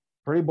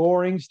 pretty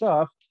boring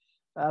stuff.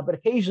 But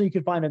occasionally you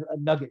can find a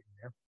nugget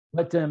in there.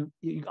 But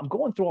I'm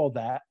going through all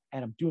that,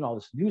 and I'm doing all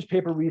this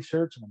newspaper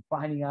research, and I'm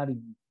finding out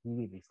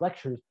these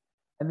lectures.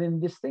 And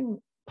then this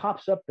thing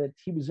pops up that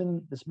he was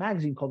in this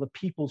magazine called The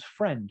People's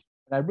Friend.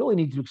 And I really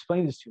need to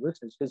explain this to your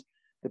listeners, because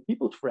The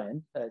People's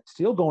Friend, it's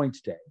still going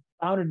today,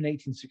 founded in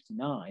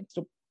 1869.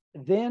 So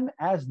then,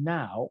 as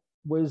now,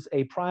 was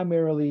a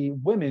primarily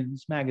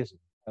women's magazine,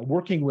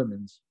 working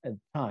women's at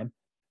the time,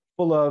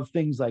 full of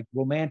things like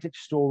romantic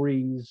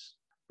stories,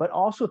 but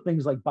also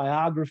things like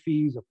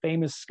biographies of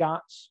famous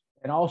Scots,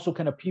 and also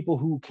kind of people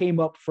who came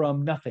up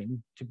from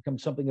nothing to become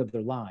something of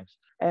their lives.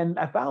 And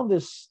I found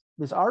this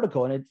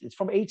article, and it's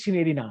from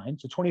 1889,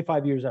 so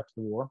 25 years after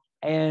the war,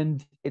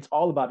 and it's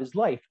all about his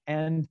life.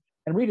 And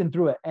reading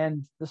through it,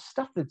 and the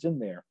stuff that's in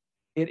there,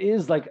 it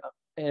is like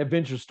an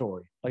adventure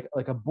story,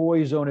 like a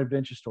boy's own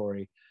adventure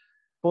story,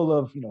 full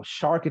of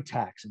shark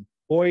attacks and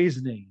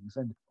poisonings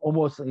and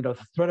almost the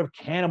threat of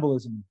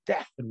cannibalism,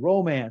 death, and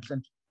romance.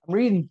 And I'm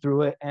reading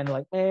through it, and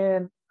like,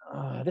 man,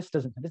 this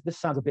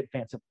sounds a bit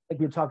fancy. Like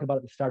we were talking about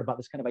at the start, about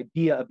this kind of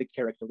idea of the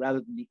character rather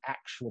than the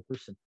actual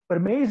person. But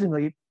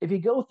amazingly, if you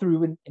go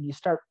through and you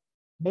start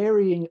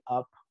marrying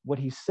up what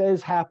he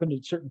says happened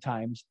at certain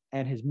times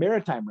and his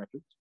maritime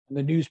records and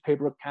the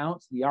newspaper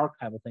accounts, the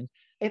archival things,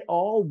 it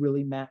all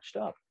really matched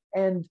up.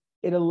 And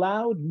it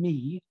allowed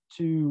me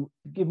to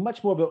give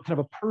much more of a kind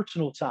of a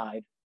personal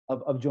side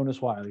of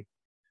Jonas Wiley,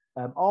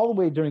 all the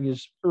way during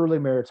his early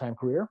maritime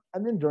career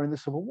and then during the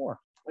Civil War.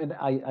 And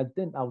I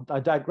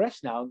digress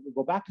now and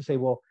go back to say,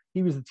 well,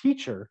 he was a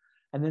teacher,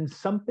 and then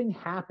something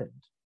happened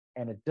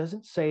and it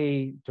doesn't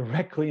say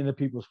directly in the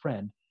People's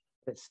Friend.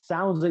 It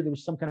sounds like there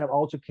was some kind of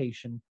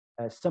altercation,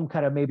 some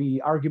kind of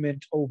maybe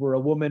argument over a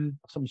woman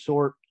of some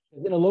sort.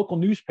 In a local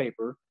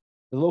newspaper,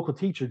 the local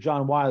teacher,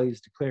 John Wiley,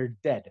 is declared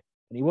dead,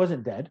 and he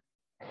wasn't dead.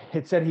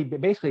 It said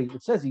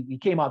it says he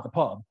came out the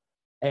pub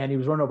and he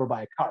was run over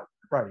by a cart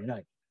Friday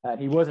night.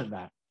 He wasn't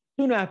that.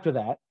 Soon after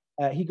that,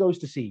 he goes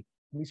to sea.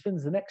 And he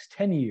spends the next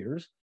 10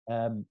 years.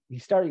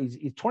 He's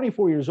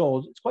 24 years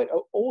old. It's quite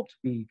old to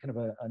be kind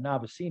of a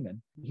novice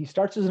seaman. He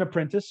starts as an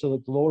apprentice, so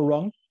like the lower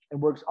rung, and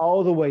works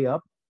all the way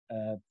up,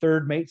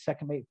 third mate,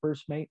 second mate,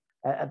 first mate,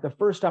 at the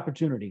first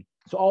opportunity.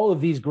 So all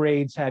of these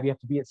grades you have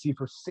to be at sea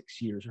for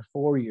 6 years or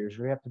 4 years,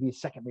 or you have to be a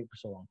second mate for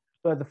so long.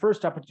 But at the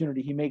first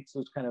opportunity, he makes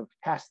those kind of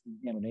past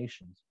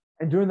examinations.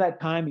 And during that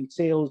time, he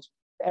sails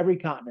every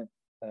continent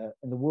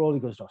in the world. He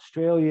goes to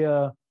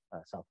Australia,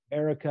 South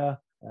America,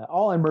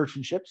 all on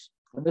merchant ships.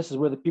 And this is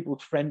where the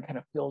People's Friend kind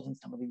of fills in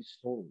some of these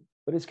stories.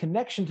 But his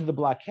connection to the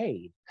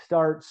blockade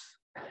starts,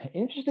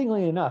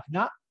 interestingly enough,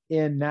 not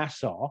in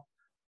Nassau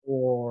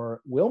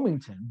or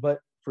Wilmington, but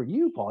for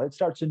you, Paul, it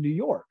starts in New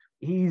York.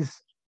 He's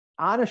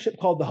on a ship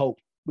called the Hope,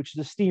 which is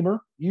a steamer,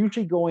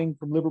 usually going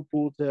from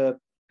Liverpool to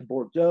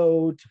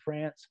Bordeaux, to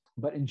France.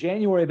 But in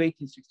January of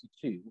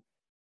 1862,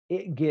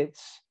 it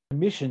gets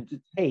commissioned to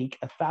take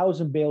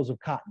 1,000 bales of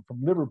cotton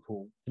from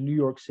Liverpool to New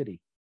York City.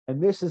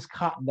 And this is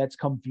cotton that's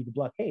come through the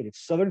blockade.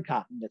 It's Southern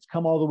cotton that's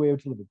come all the way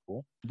to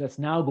Liverpool, that's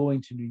now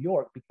going to New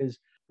York because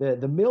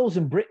the mills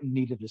in Britain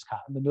needed this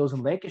cotton. The mills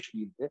in Lancashire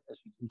needed it, as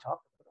we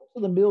talked about.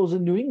 Also the mills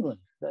in New England,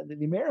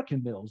 the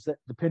American mills that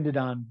depended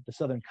on the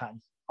Southern cotton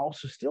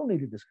also still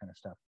needed this kind of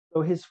stuff.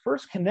 So his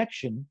first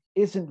connection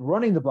isn't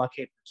running the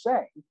blockade per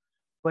se,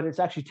 but it's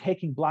actually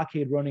taking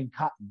blockade running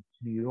cotton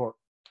to New York.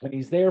 And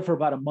he's there for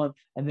about a month,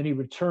 and then he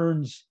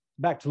returns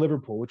back to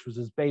Liverpool, which was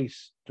his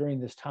base during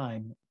this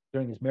time,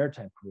 during his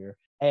maritime career.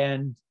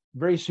 And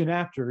very soon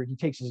after, he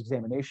takes his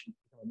examination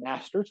to become a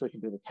master, so he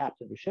can be the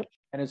captain of a ship.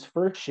 And his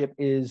first ship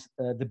is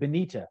the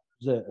Bonita.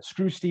 It was a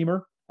screw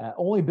steamer,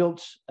 only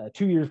built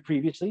 2 years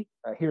previously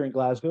here in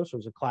Glasgow, so it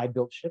was a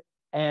Clyde-built ship.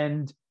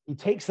 And he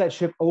takes that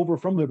ship over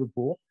from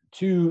Liverpool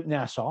to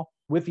Nassau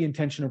with the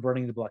intention of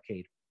running the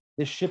blockade.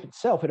 This ship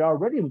itself had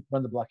already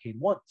run the blockade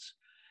once.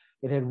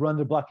 It had run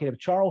the blockade of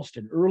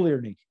Charleston earlier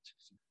in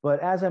 1860.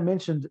 But as I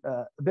mentioned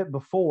a bit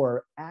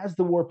before, as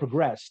the war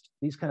progressed,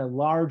 these kind of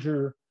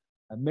larger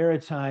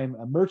maritime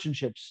merchant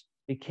ships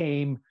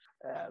became,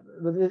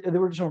 they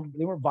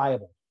weren't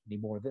viable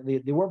anymore.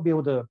 They weren't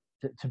able to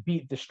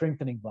beat the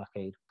strengthening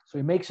blockade. So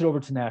he makes it over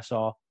to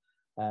Nassau.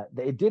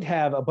 It did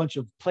have a bunch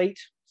of plate.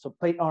 So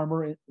plate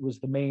armor was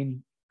the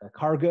main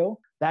cargo.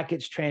 That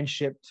gets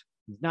transshipped.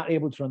 He's not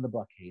able to run the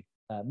blockade.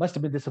 Must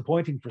have been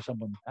disappointing for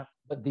someone.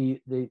 But the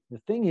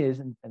thing is,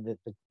 and the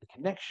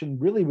connection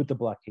really with the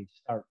blockade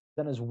starts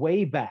on his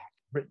way back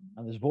to Britain,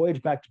 on his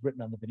voyage back to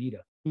Britain on the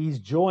Bonita. He's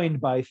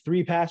joined by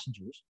 3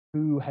 passengers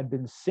who had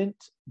been sent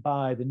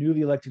by the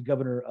newly elected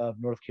governor of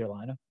North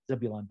Carolina,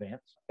 Zebulon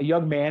Vance, a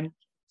young man,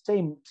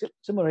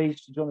 similar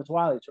age to Jonas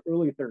Wiley, so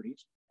early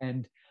 30s.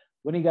 And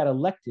when he got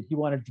elected, he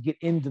wanted to get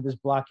into this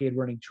blockade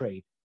running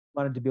trade. He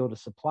wanted to be able to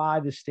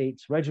supply the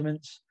state's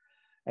regiments,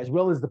 as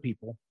well as the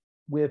people,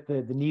 with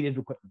the needed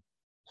equipment.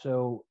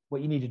 So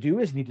what you need to do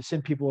is you need to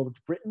send people over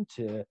to Britain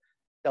to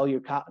sell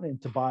your cotton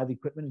and to buy the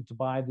equipment and to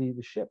buy the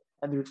ship.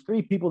 And there's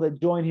 3 people that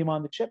join him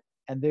on the ship,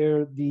 and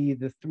they're the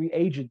 3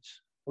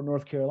 agents for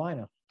North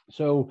Carolina.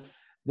 So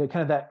the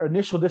kind of that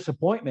initial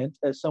disappointment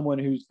as someone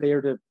who's there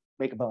to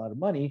make a lot of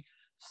money,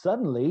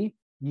 suddenly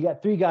you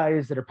got 3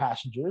 guys that are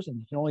passengers, and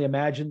you can only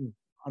imagine,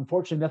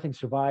 unfortunately, nothing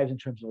survives in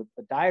terms of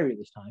a diary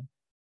this time.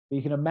 But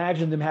you can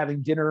imagine them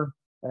having dinner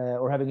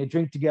or having a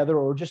drink together,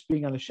 or just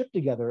being on the ship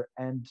together,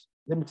 and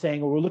them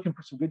saying, well, we're looking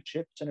for some good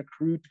ships and a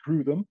crew to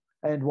crew them.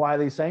 And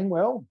Wiley's saying,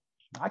 well,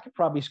 I could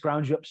probably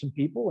scrounge you up some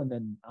people, and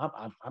then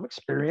I'm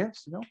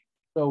experienced, you know.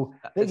 So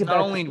it's not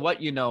only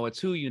what you know, it's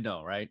who you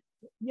know, right?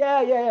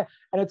 Yeah.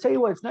 And I'll tell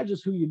you what, it's not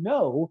just who you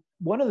know.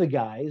 One of the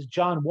guys,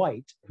 John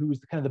White, who's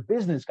the kind of the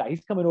business guy,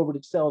 he's coming over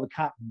to sell the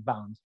cotton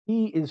bonds.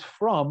 He is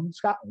from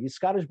Scotland. He's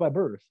Scottish by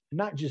birth.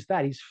 Not just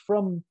that, he's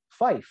from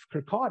Fife,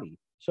 Kirkcaldy.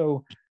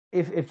 So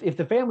if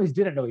the families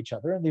didn't know each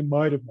other, and they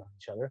might have known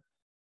each other,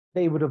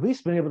 they would have at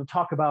least been able to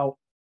talk about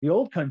the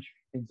old country,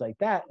 things like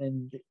that,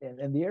 and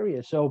the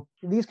area. So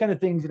these kind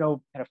of things, you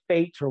know, kind of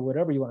fate or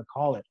whatever you want to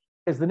call it.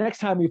 Because the next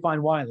time we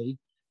find Wiley,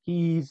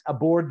 he's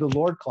aboard the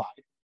Lord Clyde.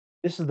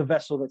 This is the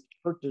vessel that's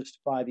purchased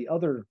by the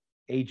other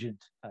agent,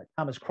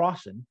 Thomas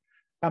Crossan.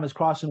 Thomas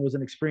Crossan was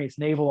an experienced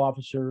naval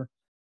officer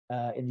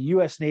in the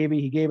U.S. Navy.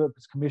 He gave up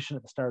his commission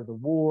at the start of the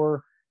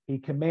war. He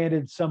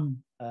commanded some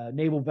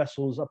naval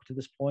vessels up to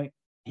this point.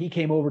 He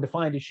came over to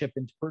find a ship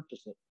and to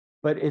purchase it.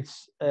 But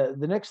it's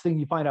the next thing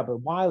you find out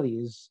about Wiley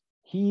is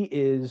he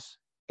is,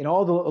 in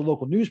all the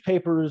local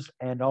newspapers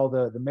and all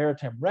the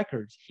maritime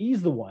records,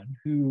 he's the one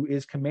who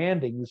is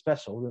commanding this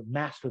vessel, the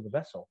master of the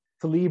vessel,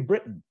 to leave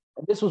Britain.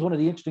 And this was one of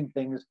the interesting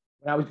things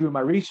when I was doing my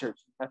research.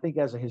 I think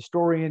as a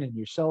historian, and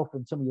yourself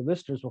and some of your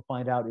listeners will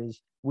find out,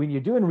 is when you're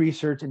doing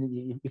research and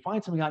you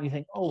find something out and you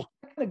think, oh,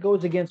 that kind of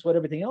goes against what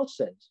everything else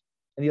says.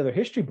 any other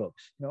history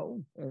books.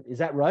 Is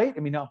that right? I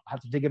mean, I'll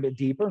have to dig a bit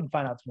deeper and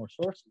find out some more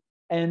sources.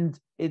 And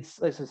it's,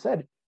 as I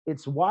said,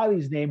 it's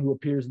Wiley's name who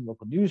appears in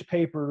local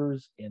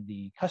newspapers, in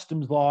the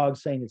customs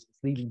logs saying it's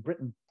leaving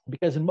Britain.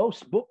 Because in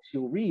most books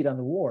you'll read on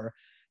the war,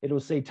 it'll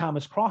say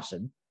Thomas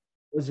Crossan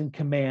was in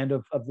command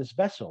of this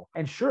vessel.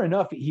 And sure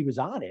enough, he was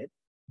on it.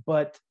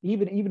 But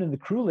even in the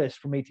crew list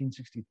from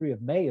 1863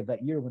 of May of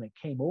that year when it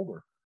came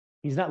over,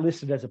 he's not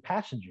listed as a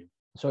passenger.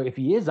 So if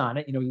he is on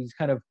it, he's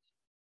kind of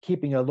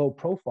keeping a low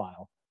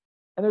profile.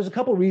 And there's a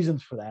couple of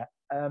reasons for that.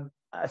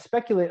 I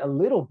speculate a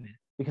little bit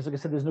because, like I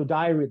said, there's no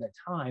diary at that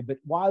time, but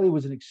Wiley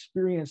was an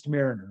experienced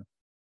mariner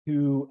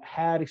who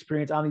had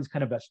experience on these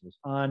kind of vessels,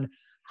 on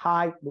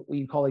what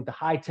we call like the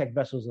high-tech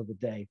vessels of the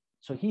day.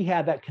 So he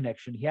had that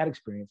connection. He had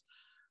experience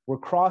where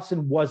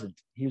Crossan wasn't.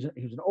 He was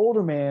an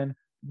older man,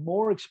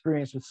 more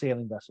experienced with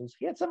sailing vessels.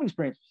 He had some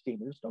experience with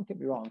steamers, don't get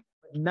me wrong,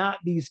 but not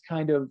these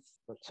kind of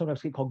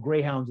sometimes called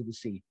greyhounds of the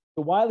sea.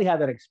 So Wiley had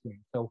that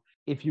experience. So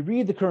if you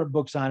read the current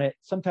books on it,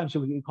 sometimes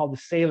he'll be called the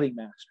sailing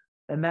master.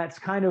 And that's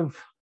kind of,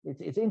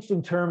 it's an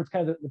interesting term. It's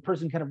kind of the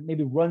person kind of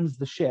maybe runs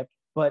the ship,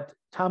 but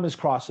Thomas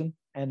Crossan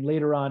and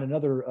later on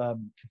another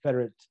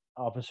Confederate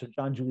officer,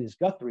 John Julius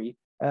Guthrie,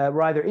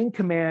 were either in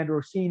command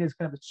or seen as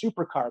kind of a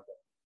supercargo.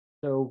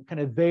 So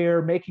kind of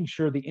there making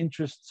sure the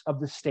interests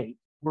of the state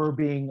were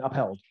being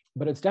upheld.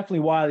 But it's definitely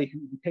Wiley who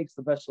takes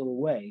the vessel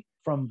away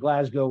from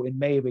Glasgow in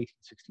May of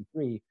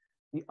 1863.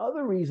 The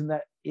other reason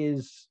that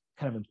is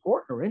kind of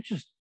important or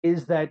interesting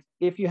is that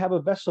if you have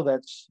a vessel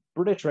that's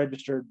British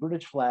registered,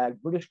 British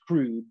flagged, British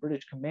crewed,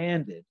 British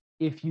commanded,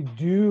 if you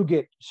do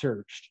get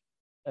searched,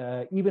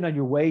 even on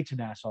your way to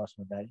Nassau,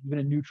 some of that, even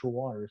in neutral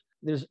waters,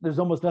 there's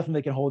almost nothing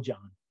they can hold you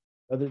on.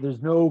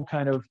 There's no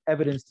kind of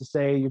evidence to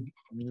say it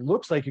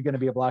looks like you're going to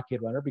be a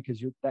blockade runner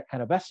because you're that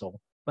kind of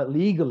vessel, but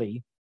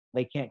legally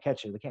they can't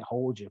catch you, they can't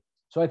hold you.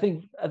 So I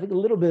think a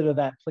little bit of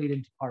that played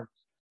into part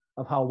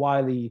of how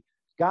Wiley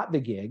got the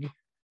gig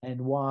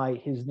and why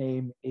his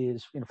name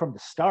is from the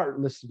start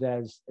listed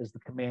as the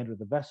commander of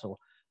the vessel,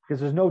 because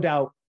there's no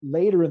doubt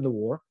later in the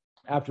war,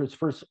 after its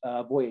first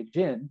voyage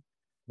in,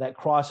 that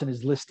Crossan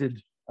is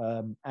listed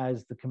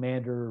as the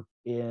commander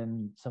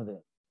in some of the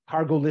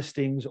cargo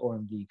listings or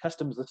in the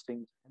customs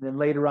listings, and then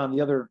later on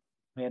the other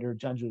commander,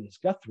 John Julius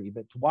Guthrie.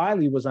 But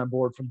Wiley was on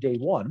board from day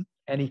one,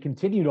 and he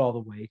continued all the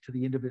way to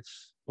the end of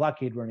its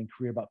blockade running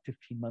career about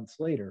 15 months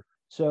later.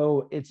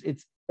 So it's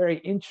very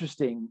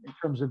interesting in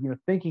terms of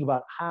thinking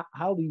about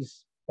how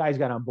these guys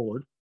got on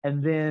board,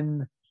 and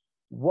then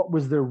what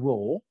was their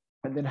role,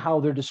 and then how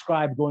they're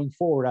described going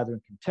forward, either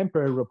in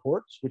contemporary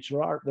reports, which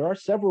there are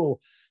several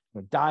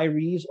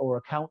diaries or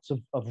accounts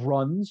of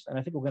runs, and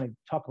I think we're going to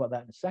talk about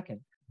that in a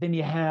second. Then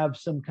you have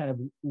some kind of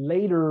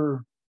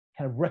later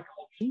kind of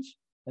recollections,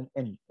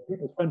 and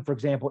People's Friend, for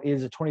example,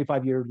 is a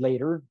 25 year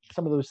later.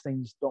 Some of those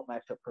things don't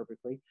match up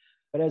perfectly,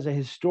 but as a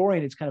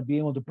historian, it's kind of being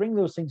able to bring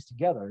those things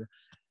together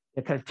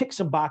and kind of tick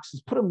some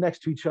boxes, put them next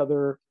to each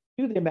other.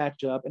 Do they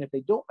match up? And if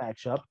they don't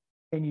match up,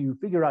 can you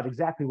figure out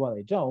exactly why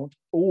they don't?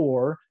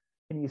 Or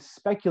can you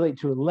speculate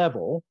to a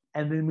level?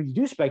 And then when you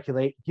do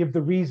speculate, give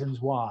the reasons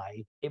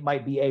why it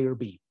might be A or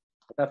B.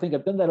 I think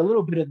I've done that a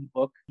little bit in the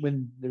book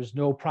when there's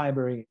no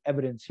primary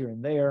evidence here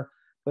and there,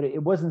 but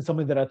it wasn't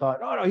something that I thought,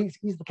 oh no,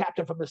 he's the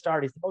captain from the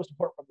start. He's the most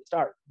important from the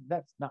start.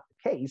 That's not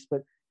the case,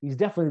 but he's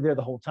definitely there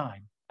the whole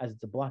time as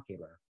it's a blockade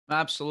runner.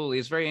 Absolutely.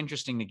 It's very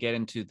interesting to get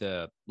into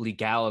the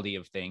legality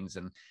of things.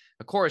 And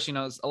of course,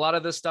 a lot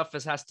of this stuff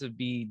has to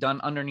be done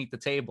underneath the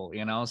table,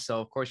 so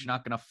of course you're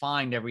not going to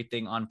find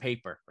everything on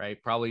paper,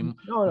 right? Probably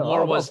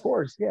more was, of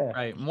course, yeah.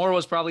 Right. More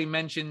was probably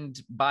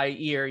mentioned by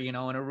ear, in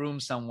a room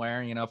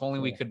somewhere, if only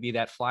we could be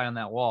that fly on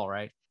that wall,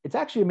 right? It's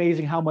actually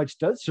amazing how much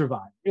does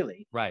survive,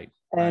 really. Right.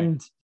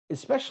 And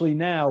especially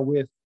now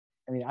with,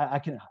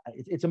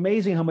 it's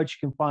amazing how much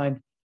you can find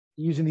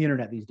using the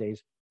internet these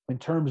days in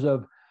terms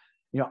of,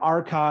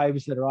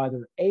 archives that are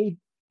either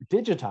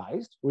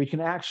digitized, where you can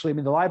actually,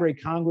 the Library of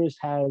Congress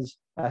has,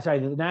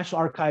 the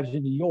National Archives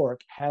in New York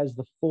has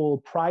the full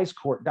prize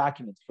court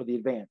documents for the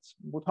advance.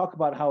 We'll talk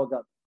about how it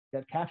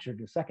got captured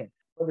in a second.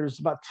 But there's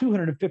about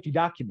 250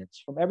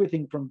 documents from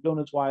everything from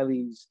Jonas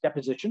Wiley's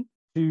deposition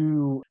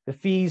to the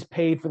fees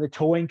paid for the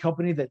towing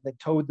company that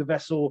towed the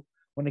vessel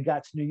when it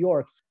got to New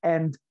York.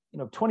 And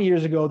 20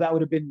 years ago, that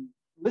would have been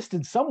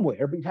listed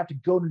somewhere, but you'd have to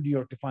go to New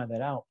York to find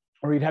that out,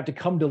 or you'd have to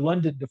come to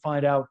London to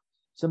find out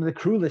some of the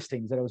crew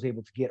listings that I was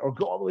able to get, or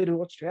go all the way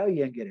to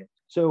Australia and get it.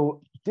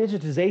 So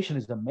digitization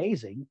is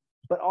amazing,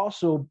 but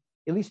also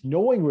at least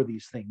knowing where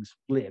these things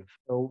live.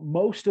 So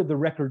most of the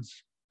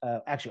records,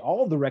 actually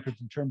all of the records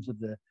in terms of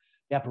the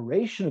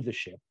operation of the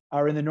ship,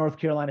 are in the North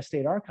Carolina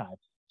State Archive,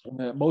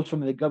 most from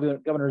the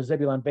Governor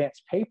Zebulon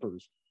Vance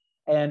papers.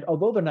 And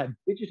although they're not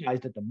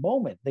digitized at the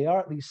moment, they are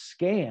at least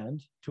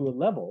scanned to a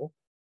level.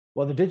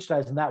 Well, they're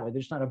digitized in that way.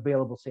 They're just not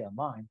available, say,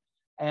 online.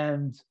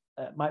 And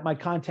my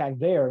contact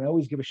there, and I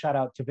always give a shout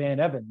out to Van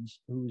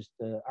Evans, who's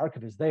the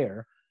archivist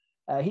there.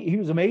 He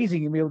was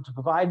amazing in being able to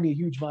provide me a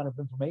huge amount of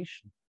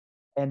information.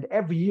 And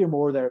every year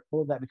more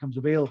of that becomes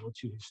available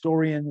to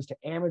historians, to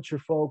amateur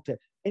folk, to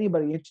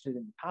anybody interested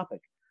in the topic.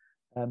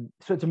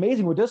 So it's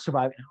amazing what does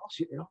survive. And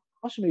also, it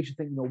also makes you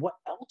think, what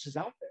else is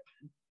out there?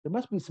 There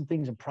must be some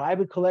things in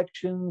private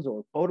collections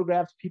or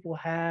photographs people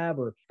have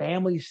or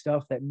family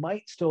stuff that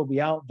might still be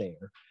out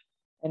there.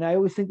 And I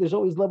always think there's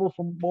always level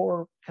for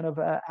more kind of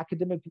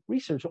academic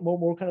research,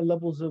 more kind of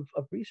levels of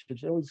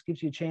research. It always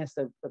gives you a chance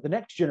that the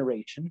next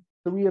generation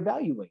to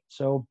reevaluate.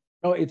 So,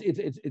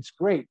 it's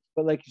great.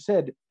 But like you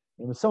said,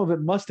 some of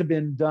it must have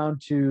been down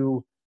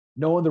to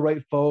knowing the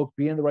right folk,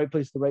 being in the right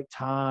place at the right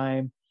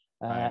time,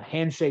 Right.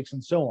 handshakes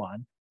and so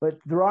on. But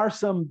there are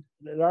some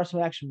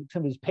actually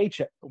some of these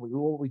paychecks,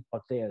 what we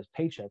say as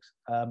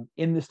paychecks,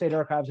 in the state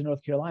archives in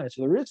North Carolina.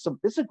 So there is some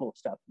physical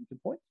stuff you can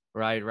point.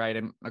 Right, right.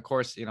 And of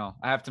course,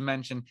 I have to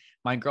mention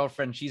my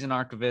girlfriend, she's an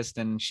archivist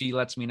and she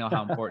lets me know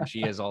how important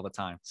she is all the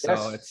time. So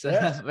Yes, it's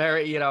yes.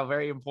 very,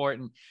 very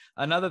important.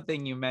 Another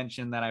thing you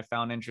mentioned that I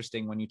found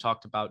interesting when you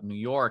talked about New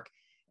York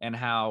and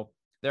how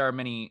there are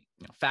many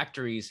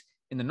factories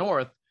in the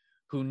North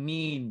who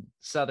need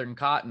Southern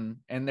cotton,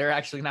 and they're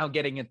actually now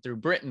getting it through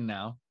Britain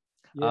now.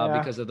 Yeah.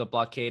 Because of the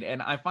blockade.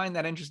 And I find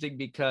that interesting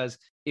because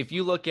if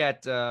you look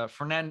at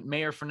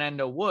Mayor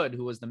Fernando Wood,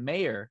 who was the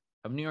mayor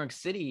of New York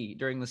City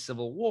during the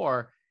Civil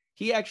War,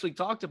 he actually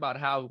talked about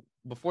how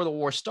before the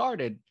war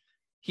started,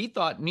 he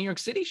thought New York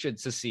City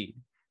should secede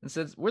and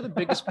says, we're the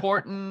biggest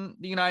port in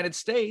the United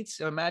States.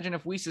 Imagine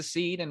if we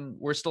secede and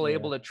we're still Yeah.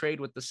 able to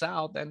trade with the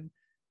South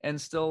and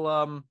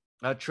still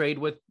trade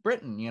with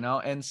Britain,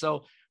 And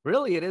so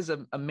really it is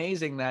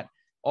amazing that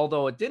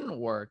although it didn't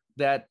work,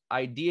 that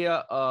idea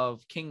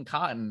of King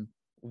Cotton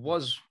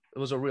was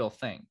a real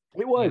thing.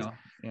 It was.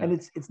 Yeah. And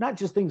it's not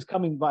just things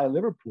coming by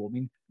Liverpool. I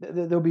mean,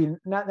 there'll be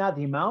not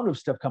the amount of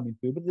stuff coming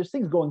through, but there's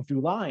things going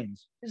through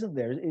lines, isn't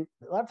there?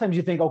 A lot of times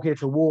you think, okay,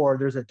 it's a war.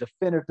 There's a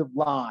definitive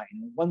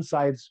line. One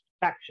side's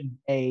faction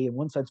A and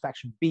one side's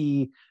faction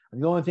B,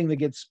 and the only thing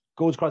that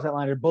goes across that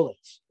line are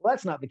bullets. Well,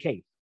 that's not the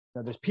case.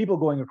 Now, there's people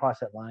going across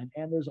that line,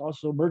 and there's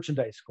also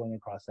merchandise going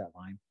across that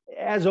line.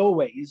 As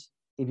always,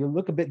 if you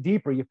look a bit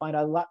deeper, you find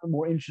out a lot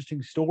more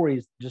interesting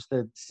stories, just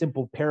a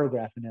simple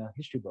paragraph in a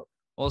history book.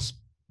 Well,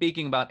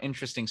 speaking about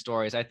interesting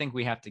stories, I think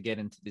we have to get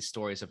into the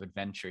stories of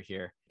adventure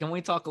here. Can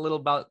we talk a little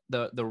about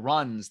the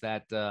runs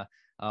that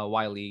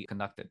Wiley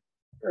conducted?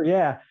 Sure,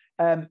 yeah.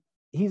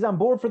 He's on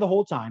board for the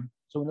whole time.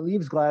 So when it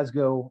leaves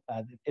Glasgow,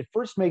 it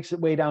first makes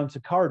its way down to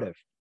Cardiff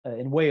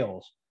in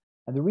Wales.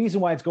 And the reason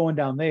why it's going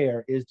down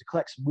there is to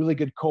collect some really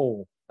good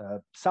coal.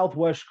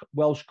 Southwest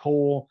Welsh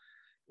coal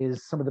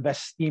is some of the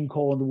best steam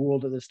coal in the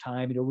world at this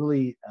time. It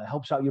really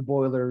helps out your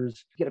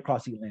boilers, get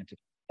across the Atlantic.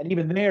 And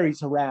even there,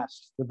 he's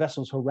harassed. The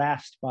vessel's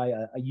harassed by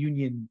a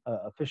Union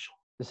official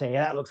to say,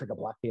 that looks like a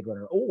blockade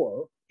runner.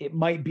 Or it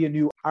might be a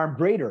new armed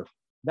raider.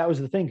 That was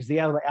the thing, because the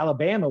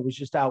Alabama was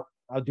just out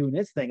doing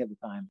its thing at the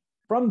time.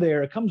 From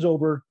there, it comes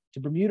over to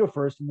Bermuda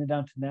first and then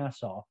down to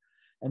Nassau.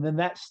 And then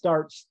that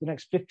starts the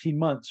next 15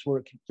 months where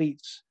it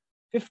completes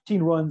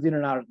 15 runs in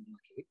and out of the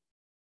blockade.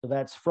 So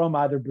that's from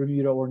either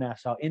Bermuda or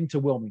Nassau into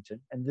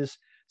Wilmington. And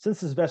since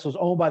this vessel is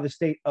owned by the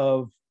state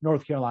of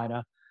North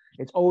Carolina,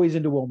 it's always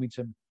into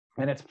Wilmington.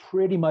 And it's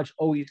pretty much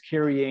always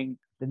carrying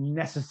the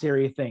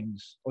necessary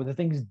things or the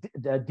things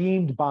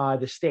deemed by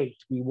the state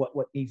to be what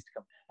needs to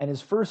come. And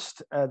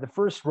the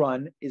first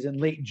run is in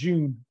late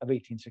June of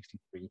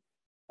 1863.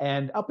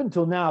 And up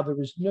until now, there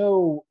was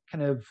no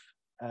kind of,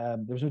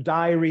 there's no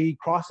diary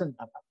crossing.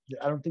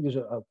 I don't think there's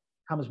a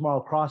Thomas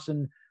Marl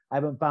crossing. I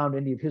haven't found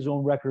any of his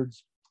own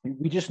records.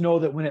 We just know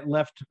that when it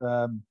left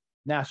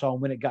Nassau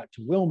and when it got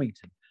to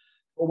Wilmington.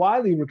 Well,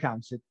 Wiley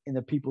recounts it in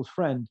The People's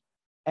Friend.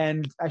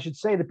 And I should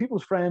say, The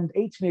People's Friend,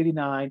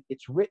 1889,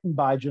 it's written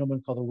by a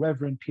gentleman called the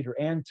Reverend Peter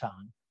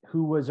Anton,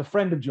 who was a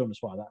friend of Jonas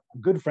Wiley, a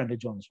good friend of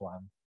Jonas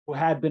Wiley, who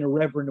had been a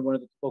reverend in one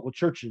of the local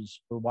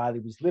churches where Wiley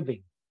was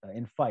living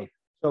in Fife.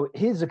 So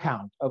his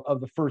account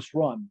of the first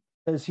run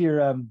says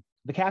here,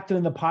 the captain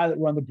and the pilot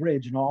were on the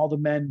bridge and all the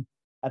men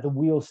at the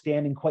wheel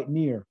standing quite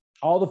near,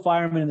 all the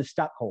firemen in the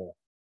stockhole,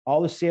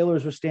 all the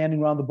sailors were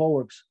standing around the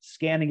bulwarks,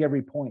 scanning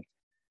every point,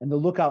 and the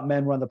lookout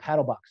men were on the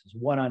paddle boxes,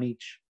 one on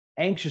each.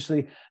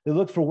 Anxiously, they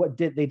looked for what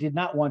they did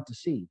not want to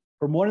see.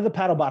 From one of the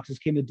paddle boxes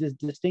came a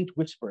distinct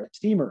whisper, a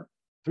steamer,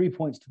 3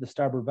 points to the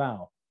starboard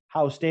bow.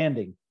 How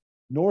standing?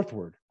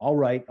 Northward. All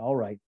right, all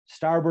right.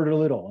 Starboard a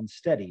little, and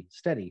steady,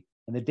 steady,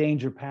 and the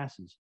danger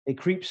passes. They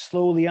creep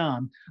slowly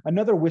on.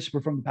 Another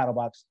whisper from the paddle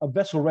box, a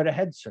vessel right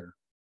ahead, sir.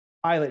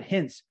 Pilot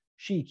hints,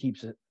 she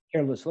keeps a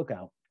careless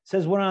lookout.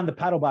 Says one on the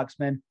paddle box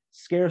man,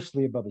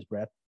 scarcely above his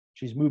breath.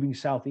 She's moving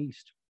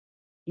southeast.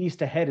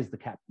 East ahead is the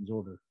captain's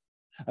order.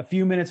 A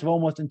few minutes of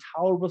almost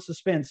intolerable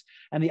suspense,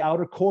 and the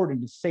outer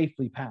cordon is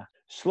safely passed.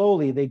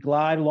 Slowly, they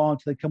glide along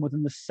till they come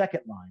within the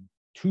second line,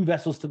 2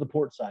 vessels to the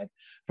port side,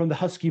 from the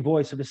husky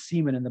voice of a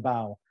seaman in the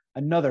bow.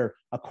 Another,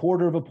 a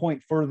quarter of a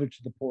point further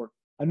to the port.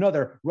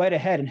 Another, right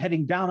ahead and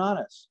heading down on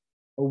us.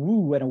 A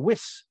woo and a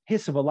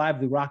hiss of a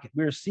lively rocket.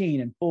 We're seen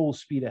in full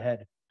speed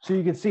ahead. So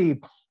you can see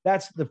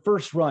that's the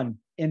first run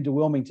into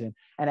Wilmington,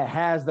 and it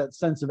has that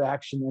sense of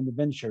action and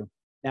adventure.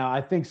 Now,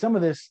 I think some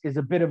of this is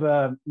a bit of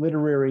a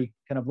literary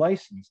kind of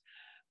license,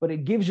 but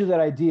it gives you that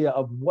idea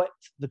of what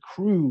the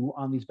crew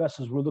on these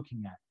vessels were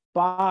looking at.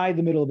 by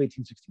the middle of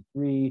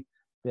 1863,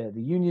 the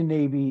Union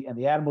Navy and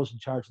the admirals in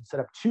charge had set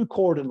up two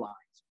cordon lines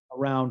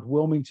around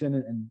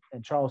Wilmington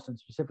and Charleston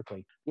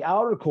specifically. The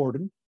outer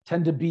cordon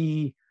tend to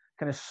be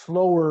kind of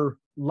slower,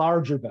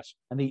 larger vessels,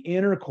 and the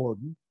inner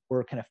cordon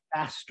were kind of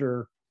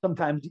faster.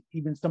 Sometimes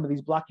even some of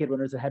these blockade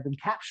runners that had been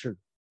captured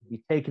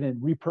be taken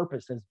and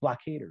repurposed as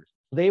blockaders.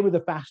 They were the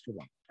faster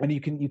ones. And you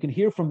can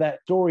hear from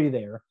that story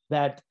there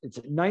that it's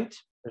at night,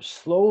 they're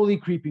slowly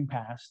creeping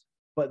past,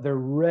 but they're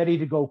ready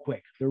to go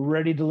quick. They're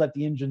ready to let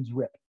the engines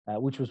rip,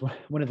 which was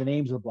one of the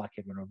names of the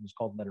blockade runner. It was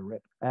called Let It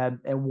Rip.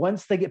 And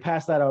once they get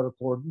past that outer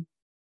cordon,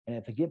 and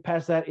if they get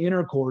past that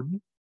inner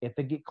cordon, if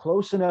they get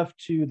close enough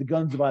to the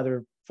guns of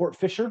either Fort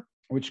Fisher,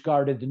 which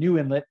guarded the new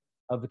inlet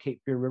of the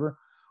Cape Fear River,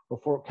 or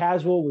Fort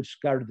Caswell, which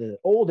guarded the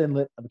old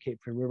inlet of the Cape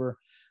Fear River,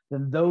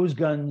 then those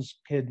guns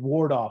could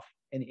ward off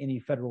any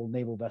federal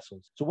naval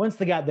vessels. So once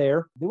they got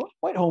there, they weren't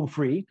quite home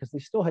free because they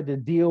still had to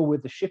deal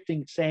with the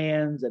shifting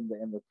sands and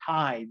the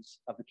tides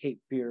of the Cape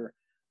Fear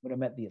when it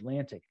met the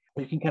Atlantic.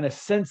 You can kind of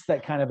sense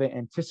that kind of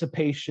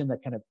anticipation,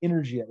 that kind of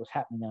energy that was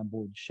happening on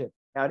board the ship.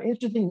 Now, an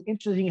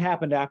interesting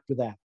happened after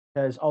that,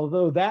 because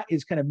although that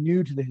is kind of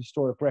new to the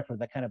historic record,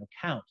 that kind of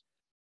account,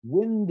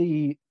 when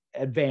the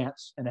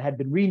Advance, and it had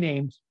been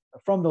renamed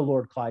from the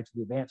Lord Clyde to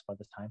the Advance by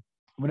this time,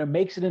 when it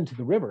makes it into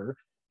the river,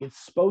 it's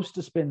supposed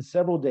to spend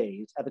several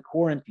days at the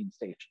quarantine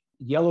station.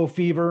 Yellow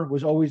fever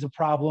was always a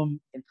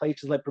problem in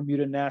places like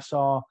Bermuda and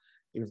Nassau.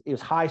 It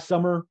was high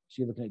summer,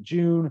 so you're looking at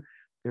June.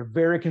 They're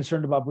very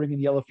concerned about bringing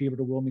yellow fever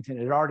to Wilmington.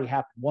 It had already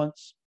happened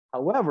once.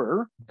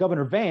 However,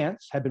 Governor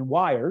Vance had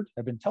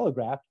been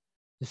telegraphed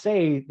to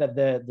say that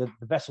the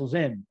vessel's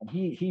in. And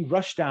he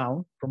rushed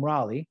down from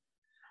Raleigh,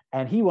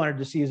 and he wanted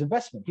to see his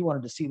investment. He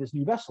wanted to see this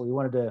new vessel. He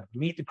wanted to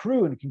meet the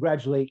crew and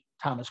congratulate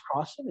Thomas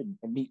Crossan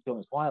and meet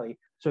Jonas Wiley.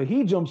 So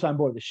he jumps on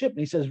board the ship and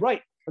he says, right,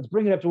 let's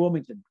bring it up to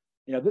Wilmington.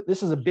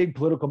 This is a big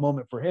political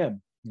moment for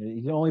him.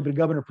 He's only been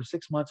governor for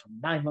 6 months or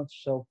 9 months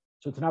or so.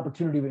 So it's an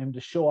opportunity for him to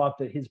show off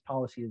that his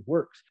policy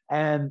works.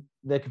 And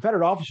the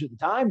Confederate officer at the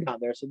time down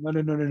there said,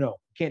 no,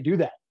 can't do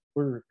that.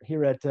 We're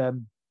here at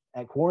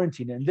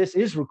quarantine. And this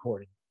is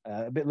recorded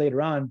a bit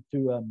later on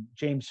through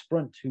James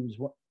Sprunt, who's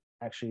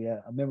actually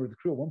a member of the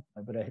crew at one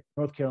point, but a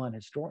North Carolina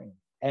historian.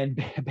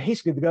 And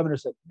basically the governor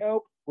said,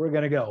 nope, we're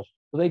going to go.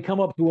 So they come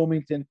up to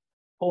Wilmington,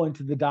 pull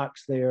into the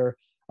docks there,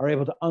 are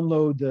able to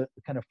unload the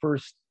kind of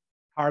first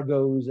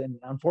cargoes. And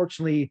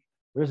unfortunately,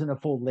 there isn't a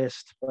full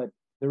list, but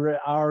there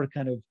are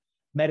kind of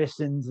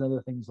medicines and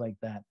other things like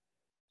that.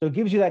 So it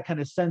gives you that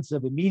kind of sense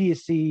of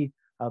immediacy.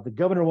 The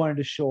governor wanted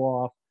to show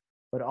off,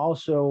 but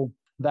also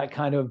that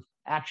kind of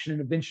action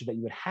and adventure that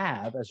you would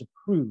have as a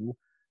crew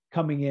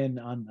coming in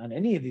on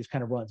any of these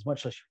kind of runs,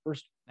 much less your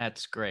first.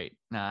 That's great.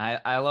 No,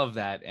 I love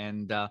that.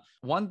 And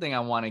one thing I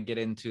want to get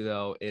into,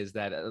 though, is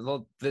that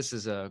this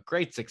is a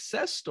great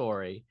success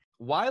story.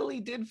 Wiley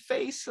did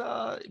face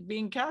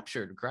being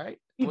captured, right?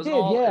 He did,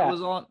 yeah.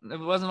 It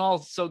wasn't all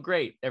so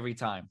great every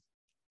time.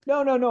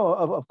 No,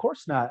 of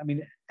course not. I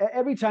mean,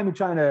 every time you're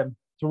trying to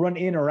run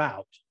in or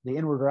out, the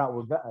inward or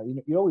outward,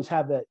 you always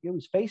have that. You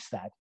always face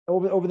that.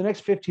 Over the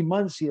next 15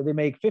 months, they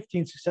make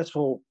 15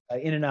 successful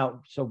in and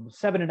out, so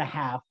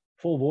 7.5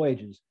 full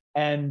voyages,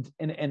 and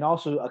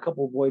also a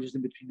couple of voyages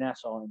in between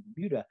Nassau and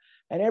Bermuda.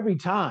 And every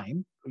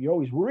time, you're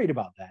always worried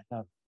about that.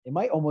 Now, it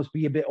might almost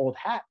be a bit old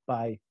hat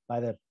by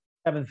the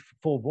 7th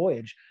full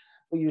voyage,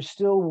 but you're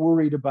still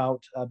worried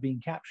about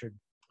being captured.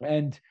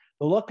 And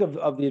the luck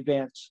of the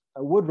Advance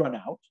would run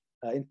out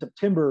in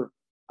September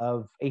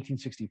of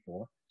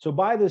 1864. So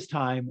by this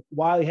time,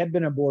 Wiley had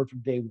been on board from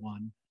day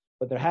one,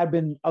 but there had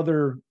been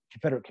other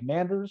Confederate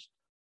commanders.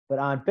 But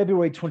on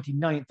February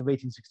 29th of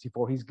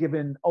 1864, he's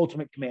given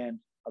ultimate command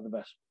of the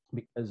vessel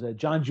because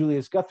John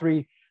Julius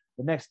Guthrie,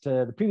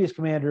 the previous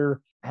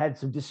commander, had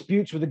some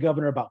disputes with the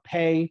governor about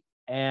pay,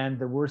 and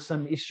there were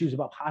some issues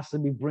about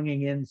possibly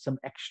bringing in some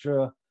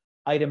extra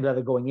items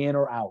either going in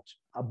or out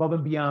above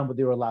and beyond what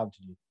they were allowed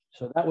to do.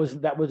 So that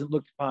wasn't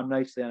looked upon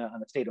nicely on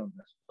a state-owned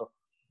vessel. So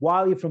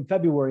Wiley, from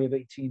February of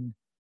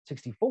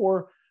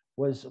 1864,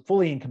 was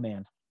fully in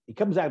command. He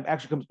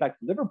actually comes back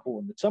to Liverpool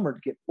in the summer to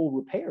get full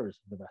repairs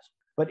of the vessel.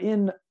 But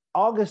in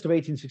August of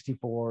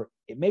 1864,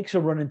 it makes a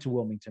run into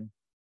Wilmington,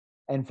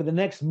 and for the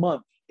next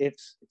month,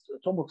 it's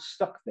almost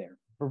stuck there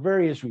for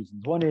various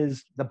reasons. One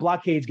is the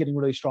blockade's getting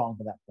really strong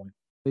by that point.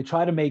 They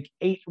try to make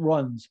 8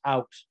 runs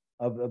out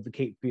of the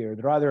Cape Fear.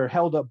 They're either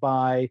held up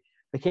by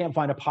they can't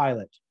find a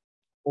pilot,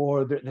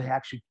 or they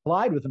actually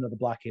collide with another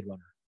blockade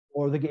runner,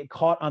 or they get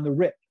caught on the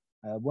rip.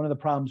 One of the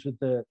problems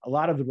with a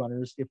lot of the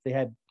runners, if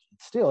they're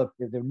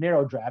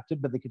narrow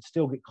drafted, but they could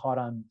still get caught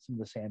on some of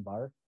the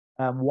sandbar.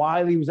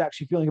 Wiley was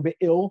actually feeling a bit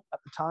ill at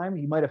the time.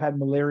 He might have had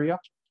malaria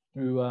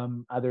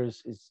through either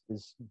his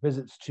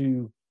visits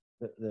to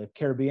the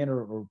Caribbean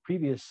or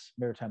previous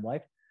maritime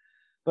life.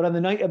 But on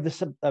the night of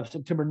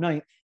September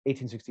 9th,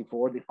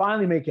 1864, they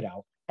finally make it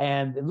out,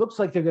 and it looks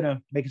like they're going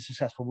to make a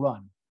successful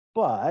run.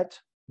 But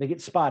they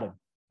get spotted.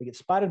 They get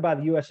spotted by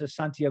the USS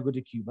Santiago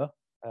de Cuba,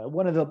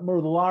 one of the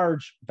more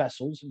large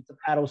vessels. It's a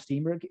paddle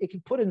steamer. It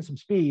can put in some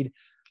speed,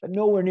 but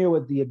nowhere near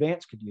what the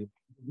Advance could do.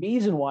 The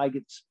reason why it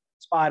gets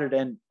spotted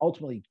and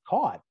ultimately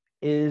caught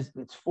is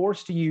it's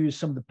forced to use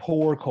some of the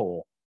poor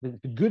coal. The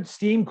good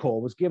steam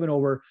coal was given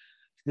over to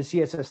the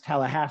CSS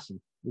Tallahassee,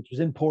 which was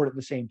in port at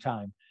the same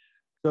time.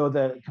 So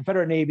the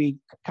Confederate Navy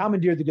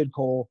commandeered the good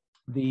coal.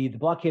 The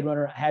blockade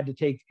runner had to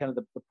take kind of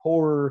the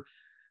poorer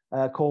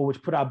coal,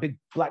 which put out a big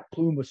black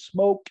plume of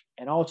smoke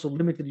and also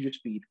limited your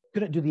speed.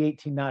 Couldn't do the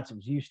 18 knots it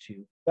was used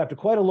to. After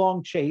quite a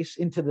long chase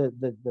into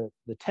the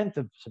 10th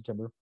of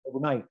September,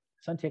 overnight,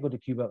 Santiago de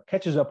Cuba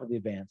catches up with the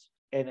advance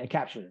and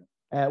captures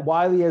it.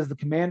 Wiley, as the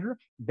commander,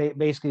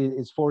 basically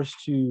is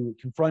forced to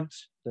confront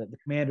the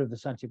commander of the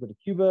Santiago de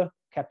Cuba,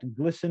 Captain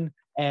Glisson,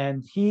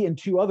 and he and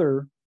two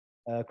other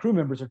crew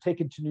members are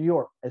taken to New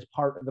York as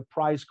part of the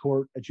prize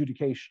court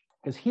adjudication.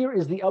 Because here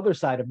is the other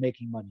side of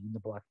making money in the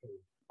blockade.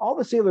 All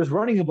the sailors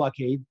running the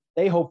blockade,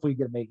 they hopefully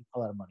get to make a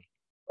lot of money.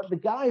 But the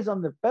guys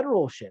on the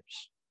federal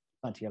ships,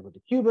 Santiago de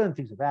Cuba and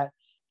things like that,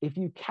 if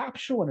you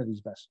capture one of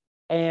these vessels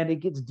and it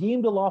gets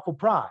deemed a lawful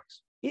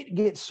prize, it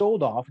gets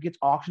sold off, it gets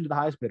auctioned to the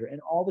highest bidder, and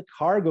all the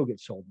cargo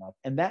gets sold off.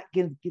 And that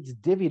gets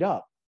divvied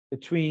up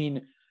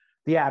between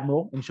the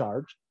admiral in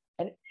charge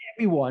and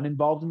everyone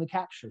involved in the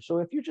capture. So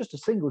if you're just a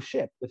single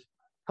ship with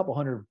a couple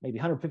hundred, maybe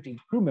 150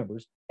 crew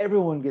members,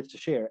 everyone gets to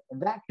share.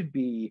 And that could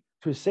be,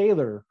 to a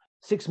sailor,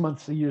 6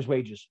 months, a year's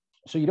wages.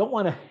 So you don't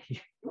want to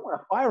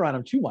fire on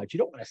them too much. You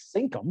don't want to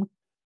sink them. You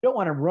don't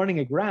want them running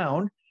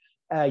aground.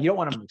 You don't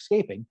want them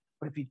escaping.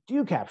 But if you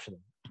do capture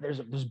them,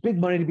 there's big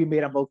money to be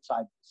made on both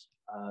sides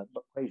of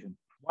the equation.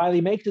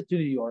 Wiley makes it to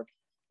New York,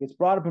 gets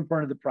brought up in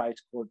front of the prize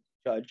court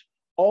judge.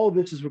 All of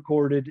this is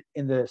recorded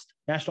in the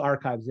National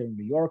Archives there in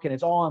New York, and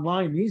it's all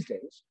online these days.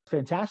 It's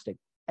fantastic.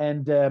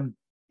 And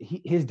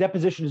his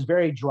deposition is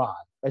very dry,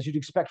 as you'd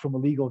expect from a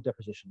legal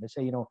deposition. They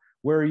say,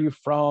 where are you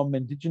from?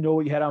 And did you know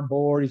what you had on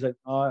board? He's like,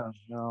 oh,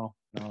 no.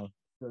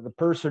 The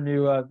purser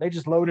knew. They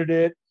just loaded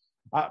it.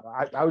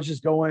 I was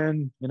just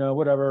going,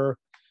 whatever.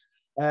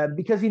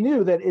 Because he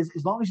knew that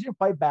as long as you didn't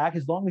fight back,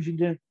 as long as you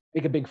didn't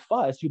make a big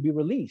fuss, you'd be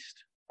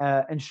released.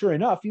 And sure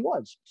enough, he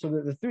was. So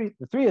the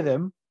three of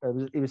them,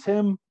 it was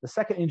him, the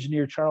second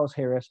engineer, Charles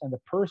Harris, and the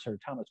purser,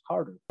 Thomas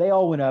Carter. They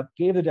all went up,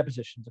 gave their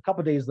depositions. A couple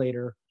of days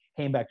later,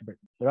 came back to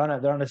Britain. They're on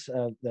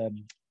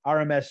the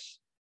RMS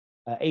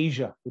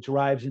Asia, which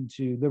arrives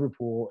into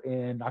Liverpool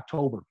in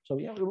October. So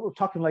we're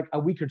talking like a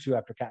week or two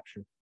after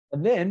capture.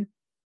 And then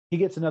he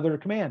gets another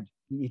command.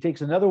 He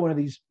takes another one of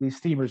these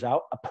steamers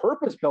out, a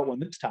purpose-built one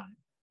this time,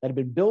 that had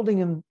been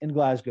building in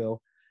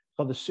Glasgow,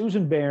 called the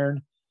Susan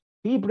Bairn.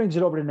 He brings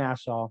it over to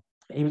Nassau.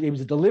 He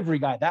was a delivery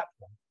guy at that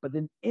point. But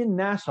then in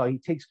Nassau, he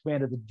takes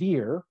command of the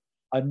Deer,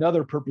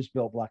 another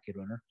purpose-built blockade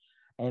runner.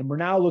 And we're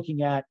now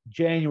looking at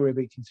January of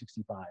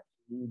 1865.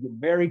 We get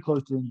very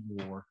close to the end of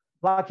the war.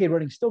 Blockade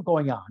running still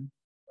going on,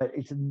 but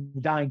it's in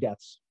dying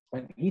deaths.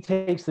 And he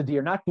takes the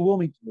Deer, not to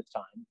Wilmington this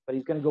time, but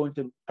he's going to go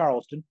into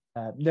Charleston.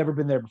 Never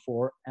been there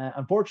before.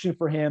 Unfortunately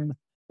for him,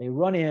 they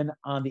run in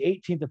on the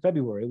 18th of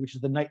February, which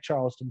is the night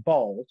Charleston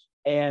falls,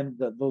 and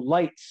the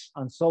lights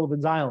on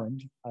Sullivan's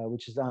Island,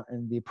 which is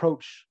in the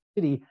approach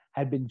city,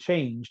 had been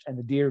changed, and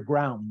the Deer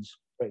grounds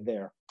right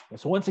there. And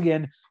so once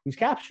again, he's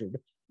captured.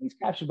 He's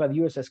captured by the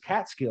USS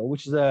Catskill,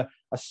 which is a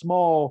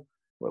small,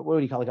 what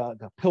do you call it,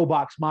 a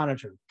pillbox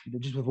monitor,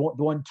 just with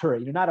one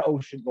turret. You're not an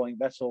ocean-going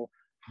vessel.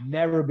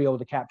 Never be able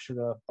to capture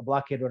a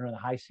blockade runner in the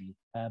high sea,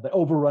 but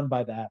overrun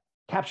by that.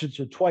 Captured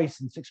her twice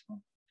in 6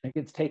 months. It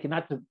gets taken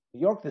not to New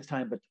York this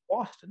time, but to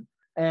Boston.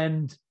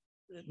 And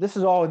this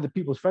is all in the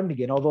People's Friend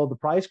again, although the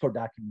prize court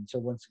documents are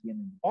once again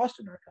in the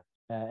Boston archive.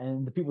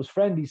 And the People's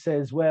Friend, he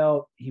says,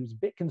 well, he was a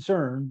bit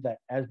concerned that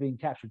as being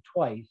captured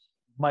twice,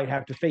 might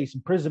have to face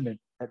imprisonment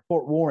at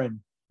Fort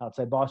Warren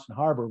outside Boston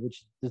Harbor,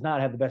 which does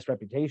not have the best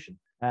reputation.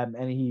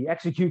 And he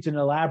executes an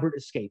elaborate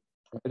escape.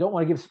 I don't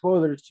want to give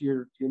spoilers to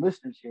your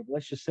listeners here, but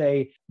let's just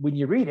say when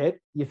you read it,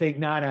 you think,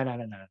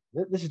 no.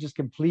 This is just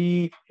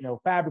complete,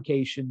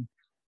 fabrication.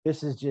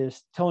 This is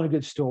just telling a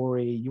good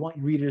story. You want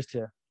your readers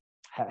to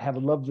have a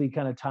lovely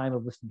kind of time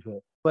of listening to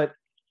it. But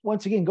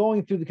once again,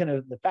 going through the kind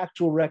of the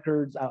factual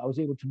records, I was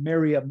able to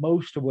marry up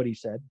most of what he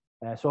said.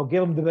 So I'll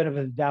give him the benefit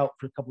of the doubt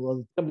for a couple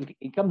of others.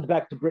 He comes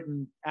back to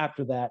Britain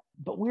after that.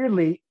 But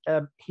weirdly,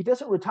 he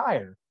doesn't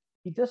retire.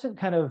 He doesn't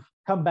kind of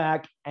come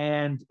back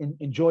and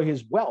enjoy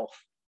his wealth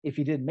if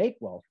he didn't make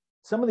wealth.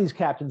 Some of these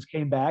captains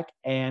came back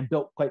and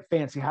built quite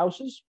fancy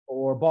houses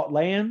or bought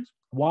land.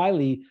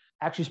 Wiley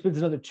actually spends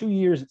another 2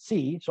 years at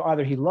sea. So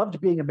either he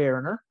loved being a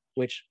mariner,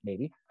 which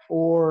maybe,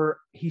 or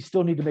he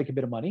still needed to make a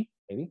bit of money,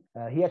 maybe.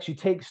 He actually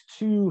takes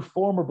two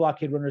former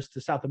blockade runners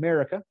to South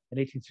America in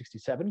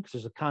 1867 because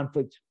there's a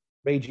conflict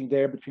raging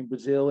there between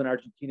Brazil and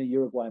Argentina,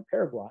 Uruguay, and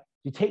Paraguay.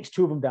 He takes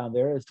two of them down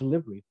there as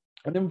delivery.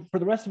 And then for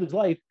the rest of his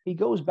life, he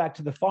goes back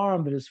to the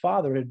farm that his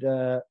father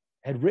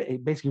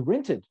had basically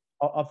rented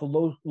off the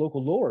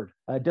local lord.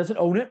 Doesn't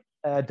own it,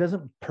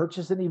 doesn't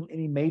purchase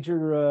any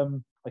major,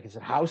 like I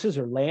said, houses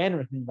or land or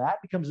anything like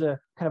that. Becomes a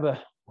kind of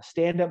a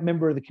stand-up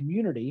member of the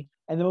community.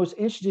 And the most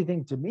interesting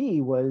thing to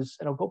me was,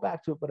 and I'll go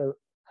back to it, but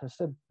I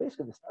said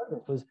basically the start of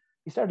it was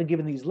he started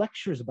giving these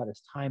lectures about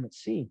his time at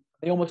sea.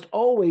 They almost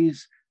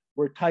always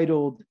were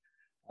titled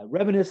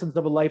reminiscence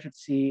of a life at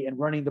sea and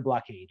running the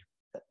blockade.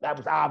 That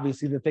was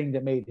obviously the thing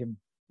that made him,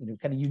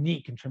 kind of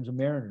unique in terms of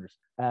mariners.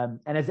 And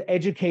as an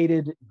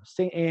educated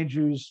St.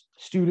 Andrews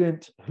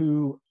student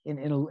who,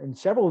 in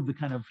several of the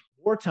kind of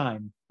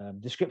wartime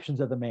descriptions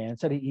of the man,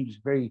 said he was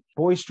very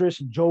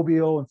boisterous and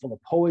jovial and full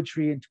of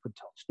poetry and could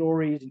tell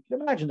stories. You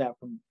can imagine that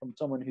from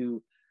someone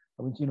who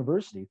went to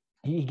university.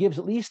 He gives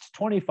at least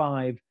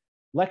 25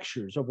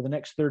 lectures over the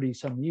next 30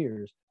 some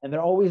years, and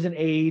they're always in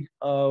aid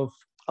of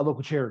a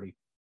local charity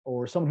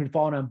or someone who'd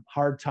fallen on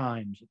hard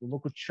times. The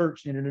local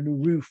church needed a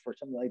new roof or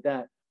something like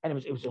that. And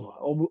it was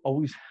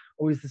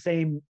always the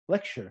same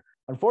lecture.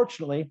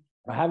 Unfortunately,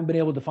 I haven't been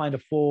able to find a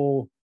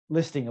full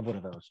listing of one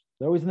of those.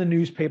 They're always in the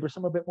newspaper,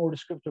 some are a bit more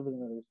descriptive than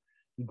others.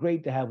 It'd be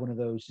great to have one of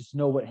those, just to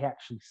know what he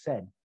actually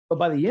said. But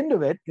by the end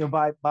of it,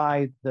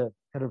 by the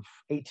kind of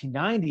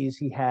 1890s,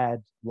 he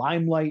had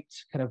limelight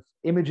kind of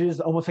images,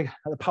 almost like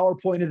the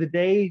PowerPoint of the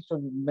day,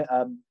 some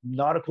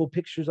nautical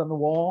pictures on the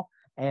wall,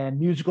 and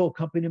musical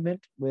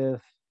accompaniment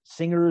with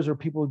singers or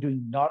people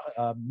doing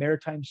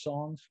maritime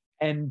songs.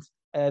 And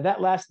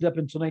that lasted up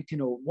until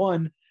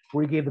 1901,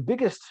 where he gave the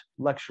biggest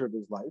lecture of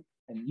his life.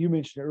 And you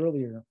mentioned it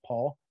earlier,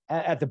 Paul,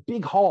 at the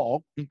big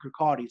hall in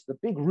Kirkcaldy, the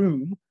big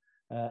room.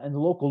 And the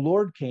local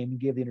lord came and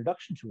gave the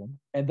introduction to him.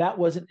 And that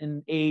wasn't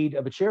in aid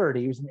of a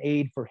charity, it was an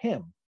aid for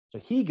him. So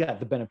he got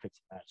the benefits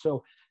of that.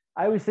 So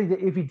I always think that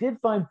if he did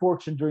find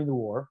fortune during the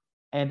war,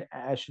 and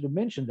I should have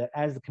mentioned that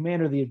as the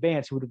commander of the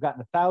advance, he would have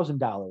gotten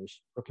 $1,000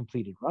 for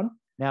completed run.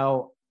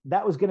 Now,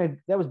 that was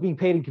being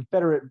paid in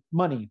Confederate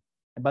money.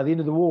 And by the end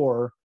of the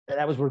war,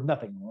 that was worth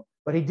nothing.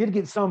 But he did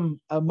get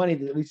some money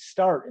to at least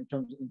start in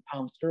terms of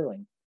pound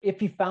sterling. If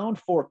he found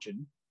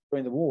fortune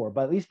during the war,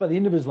 but at least by the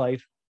end of his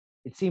life,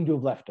 it seemed to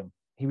have left him.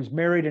 He was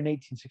married in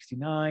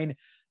 1869,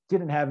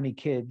 didn't have any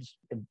kids,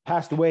 and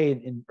passed away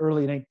in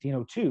early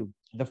 1902.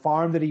 The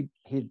farm that he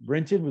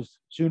rented was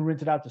soon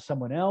rented out to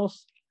someone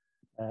else.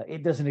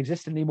 It doesn't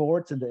exist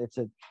anymore.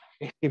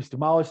 It was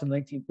demolished in the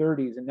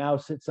 1930s and now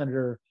sits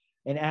under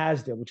an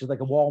Asda, which is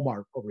like a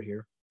Walmart over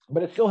here.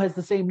 But it still has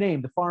the same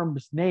name. The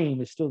farm's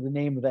name is still the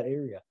name of that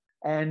area.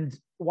 And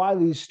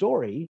Wiley's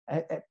story,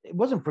 it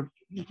wasn't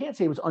you can't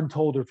say it was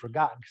untold or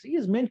forgotten, because he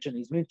is mentioned.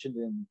 He's mentioned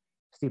in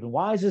Stephen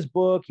Wise's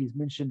book. He's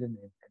mentioned in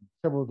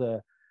several of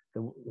the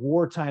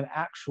wartime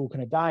actual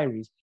kind of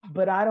diaries.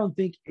 But I don't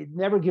think it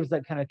never gives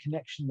that kind of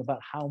connection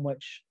about how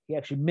much he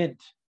actually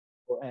meant,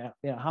 or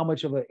how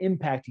much of an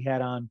impact he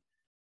had on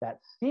that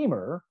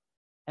steamer.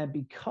 And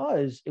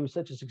because it was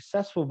such a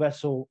successful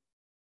vessel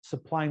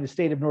supplying the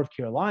state of North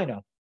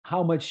Carolina,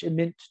 how much it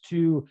meant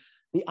to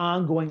the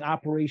ongoing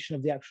operation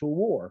of the actual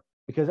war.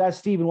 Because as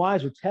Stephen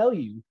Wise would tell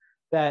you,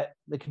 that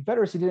the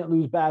Confederacy didn't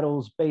lose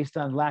battles based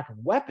on lack of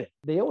weapon.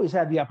 They always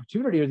had the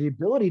opportunity or the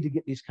ability to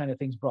get these kind of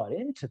things brought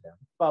into them,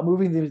 about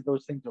moving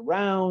those things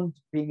around,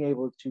 being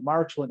able to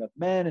marshal enough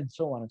men, and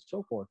so on and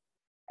so forth.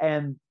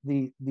 And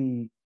the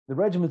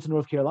regiments in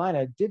North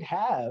Carolina did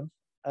have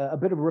a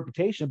bit of a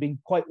reputation of being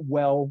quite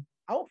well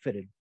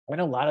outfitted. And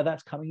a lot of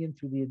that's coming in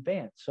through the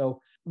advance. So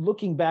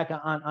looking back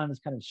on this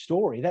kind of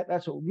story,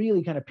 that's what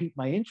really kind of piqued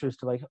my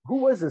interest to, like, who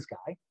was this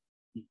guy?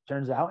 It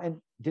turns out,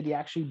 and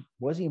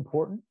was he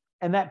important?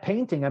 And that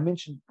painting I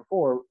mentioned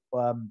before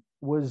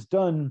was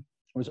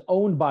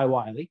owned by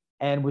Wiley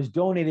and was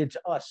donated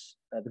to us,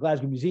 the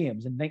Glasgow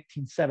Museums, in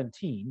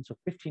 1917, so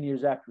 15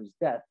 years after his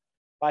death,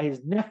 by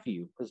his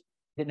nephew, because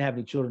he didn't have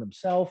any children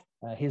himself.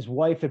 His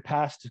wife had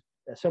passed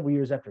several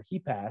years after he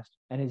passed,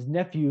 and his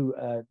nephew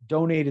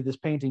donated this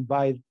painting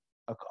by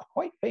a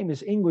quite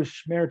famous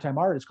English maritime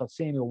artist called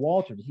Samuel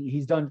Walters.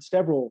 He's done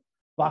several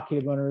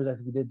blockade runners. I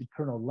think he did the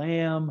Colonel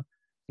Lamb.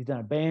 He's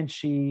done a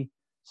Banshee.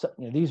 So,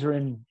 these are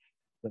in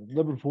the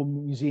Liverpool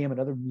Museum and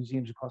other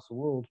museums across the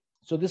world.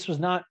 So this was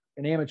not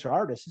an amateur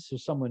artist. This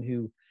was someone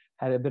who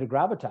had a bit of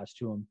gravitas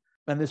to him.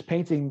 And this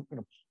painting,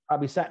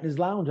 probably sat in his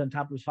lounge on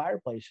top of his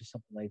fireplace or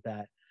something like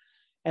that.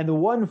 And the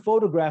one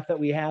photograph that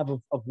we have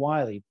of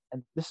Wiley,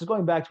 and this is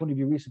going back to one of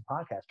your recent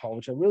podcasts, Paul,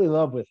 which I really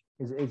love,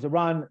 is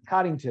Ron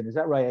Coddington. Is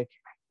that right?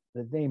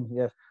 The name,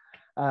 yes.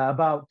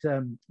 About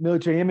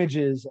military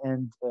images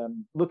and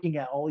looking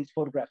at all these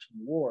photographs from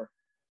the war.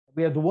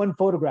 We have the one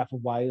photograph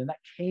of Wiley, and that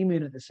came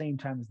in at the same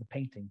time as the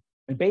painting.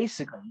 And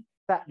basically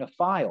sat in a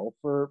file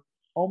for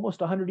almost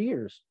 100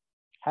 years.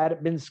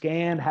 Hadn't been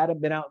scanned,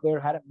 hadn't been out there,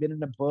 hadn't been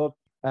in a book.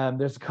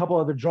 There's a couple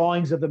other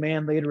drawings of the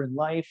man later in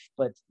life,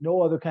 but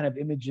no other kind of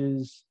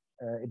images.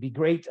 It'd be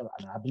great.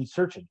 I've been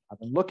searching, I've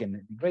been looking.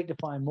 It'd be great to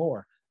find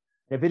more.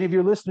 If any of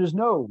your listeners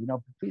know,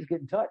 please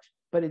get in touch.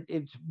 But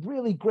it's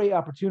really great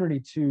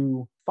opportunity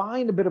to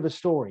find a bit of a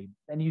story.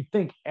 And you'd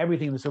think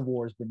everything in the Civil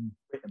War has been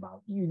written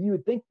about. You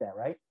would think that,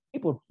 right?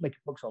 People make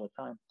books all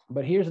the time.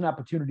 But here's an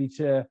opportunity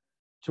to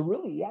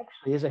really,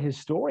 actually, as a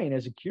historian,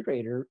 as a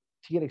curator,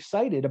 to get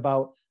excited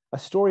about a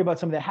story about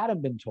something that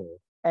hadn't been told.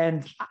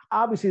 And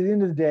obviously, at the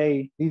end of the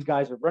day, these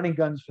guys are running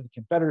guns for the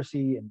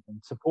Confederacy and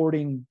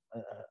supporting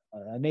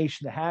a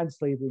nation that had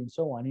slavery and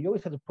so on. And you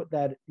always have to put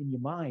that in your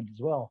mind as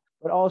well.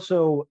 But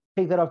also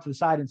take that off to the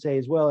side and say,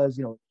 as well as,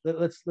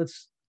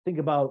 let's think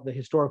about the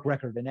historic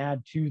record and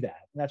add to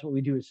that. And that's what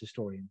we do as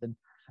historians. And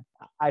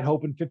I'd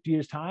hope in 50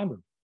 years' time, or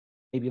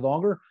maybe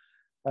longer,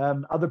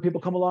 other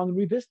people come along and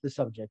revisit the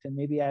subject and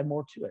maybe add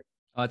more to it.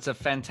 It's a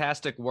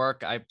fantastic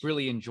work. I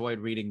really enjoyed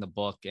reading the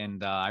book,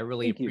 and I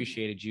really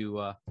appreciated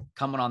you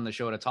coming on the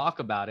show to talk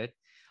about it.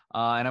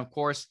 And of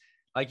course,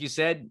 like you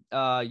said,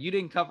 you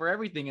didn't cover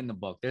everything in the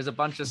book. There's a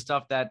bunch of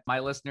stuff that my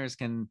listeners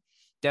can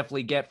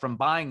definitely get from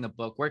buying the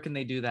book. Where can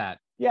they do that?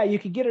 Yeah, you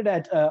can get it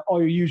at all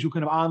your usual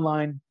kind of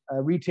online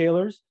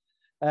retailers.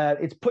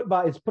 It's put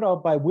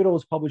out by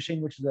Whittles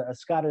Publishing, which is a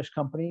Scottish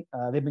company.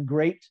 They've been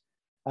great.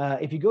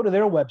 If you go to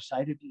their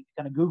website, if you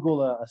kind of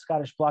Google a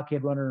Scottish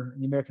blockade runner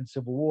in the American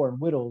Civil War and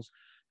Whittles,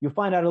 you'll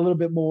find out a little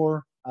bit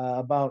more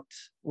about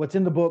what's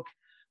in the book,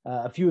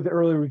 a few of the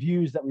early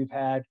reviews that we've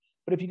had.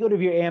 But if you go to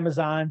your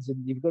Amazons and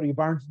if you go to your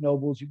Barnes and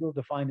Nobles, you'll be able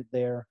to find it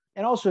there.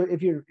 And also,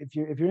 if you're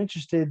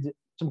interested,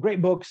 some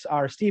great books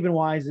are Stephen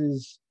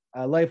Wise's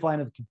Lifeline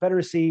of the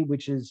Confederacy,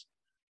 which is,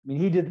 I mean,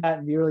 he did that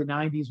in the early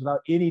 90s without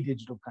any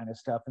digital kind of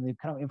stuff. And the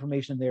kind of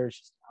information there is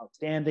just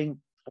outstanding. And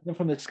then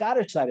from the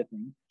Scottish side of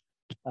things,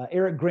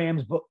 Eric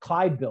Graham's book,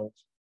 Clyde Built,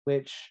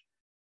 which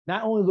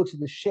not only looks at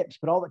the ships,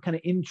 but all the kind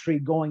of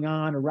intrigue going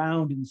on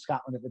around in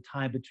Scotland at the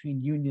time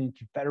between Union and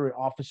Confederate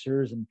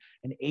officers and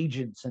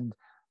agents, and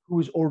who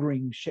was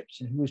ordering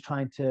ships and who was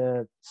trying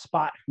to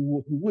spot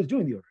who was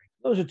doing the ordering.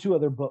 Those are two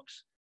other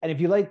books. And if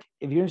you're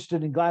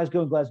interested in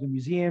Glasgow and Glasgow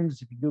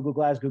museums, if you Google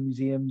Glasgow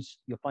museums,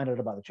 you'll find out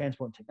about the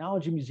Transport and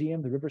Technology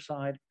Museum, the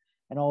Riverside,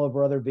 and all of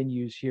our other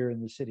venues here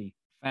in the city.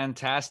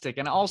 Fantastic.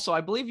 And also, I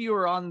believe you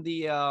were on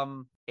the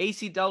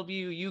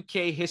ACW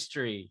UK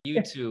History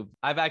YouTube.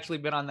 I've actually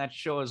been on that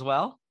show as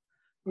well.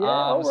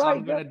 Yeah, so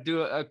I'm going to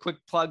do a quick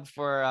plug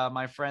for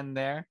my friend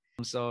there.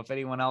 So if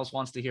anyone else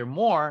wants to hear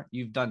more,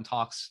 you've done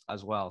talks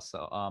as well.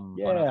 So I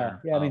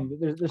mean,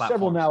 there's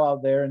several now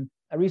out there, and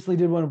I recently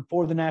did one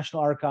for the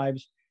National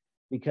Archives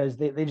because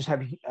they just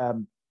have,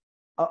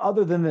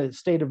 other than the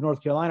state of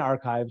North Carolina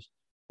archives,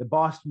 the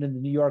Boston and the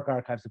New York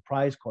archives, the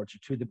prize courts are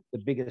two of the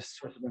biggest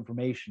source of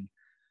information.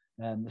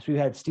 So we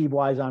had Steve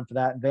Wise on for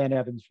that, and Van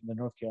Evans from the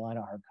North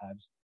Carolina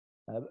archives.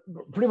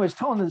 Pretty much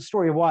telling the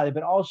story of why,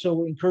 but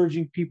also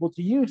encouraging people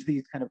to use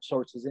these kind of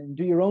sources and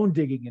do your own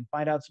digging and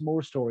find out some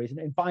more stories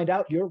and find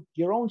out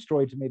your own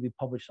story to maybe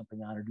publish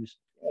something on or do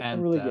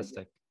something. Fantastic.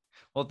 Really,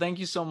 well, thank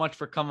you so much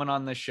for coming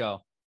on the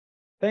show.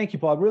 Thank you,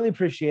 Paul. I really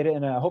appreciate it,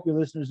 and I hope your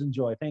listeners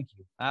enjoy. Thank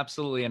you.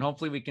 Absolutely, and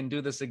hopefully we can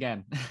do this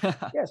again.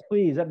 Yes,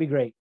 please. That'd be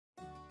great.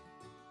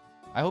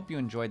 I hope you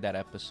enjoyed that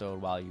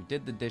episode while you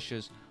did the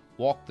dishes,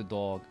 walked the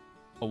dog,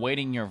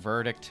 awaiting your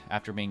verdict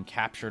after being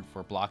captured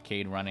for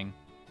blockade running,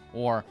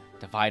 or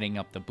dividing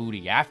up the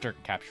booty after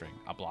capturing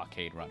a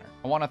blockade runner.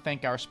 I want to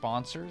thank our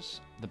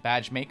sponsors, The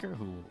Badge Maker,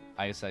 who,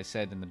 as I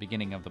said in the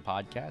beginning of the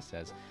podcast,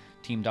 has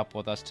teamed up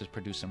with us to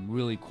produce some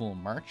really cool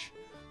merch.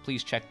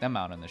 Please check them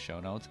out in the show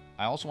notes.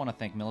 I also want to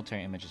thank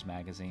Military Images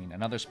Magazine,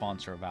 another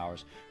sponsor of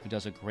ours, who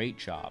does a great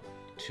job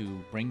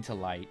to bring to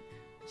light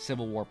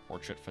Civil War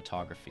portrait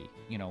photography.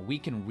 You know, we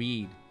can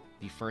read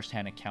the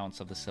firsthand accounts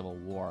of the Civil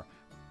War,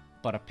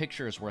 but a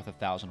picture is worth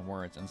 1,000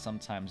 words, and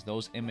sometimes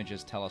those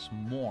images tell us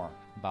more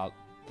about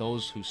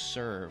those who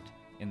served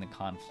in the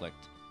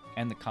conflict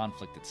and the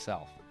conflict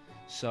itself.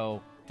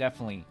 So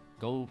definitely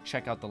go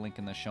check out the link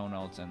in the show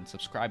notes and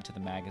subscribe to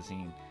the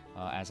magazine,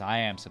 as I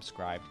am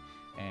subscribed,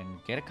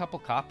 and get a couple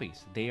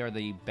copies. They are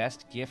the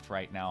best gift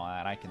right now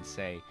that I can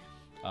say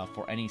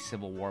for any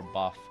Civil War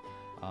buff.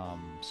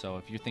 So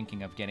if you're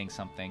thinking of getting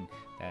something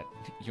that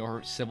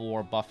your Civil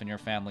War buff in your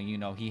family, you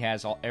know, he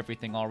has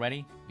everything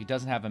already. If he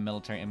doesn't have a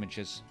Military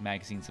Images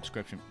magazine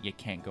subscription, you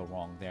can't go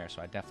wrong there.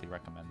 So I definitely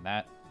recommend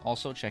that.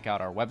 Also, check out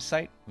our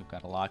website. We've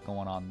got a lot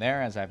going on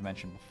there, as I've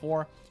mentioned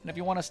before. And if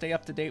you want to stay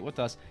up to date with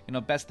us, you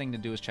know, best thing to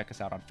do is check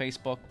us out on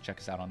Facebook, check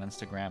us out on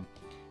Instagram.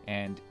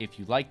 And if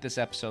you like this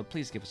episode,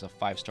 please give us a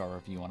 5-star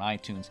review on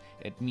iTunes.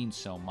 It means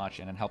so much,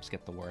 and it helps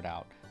get the word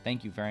out.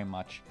 Thank you very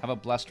much. Have a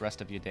blessed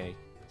rest of your day.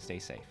 Stay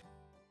safe.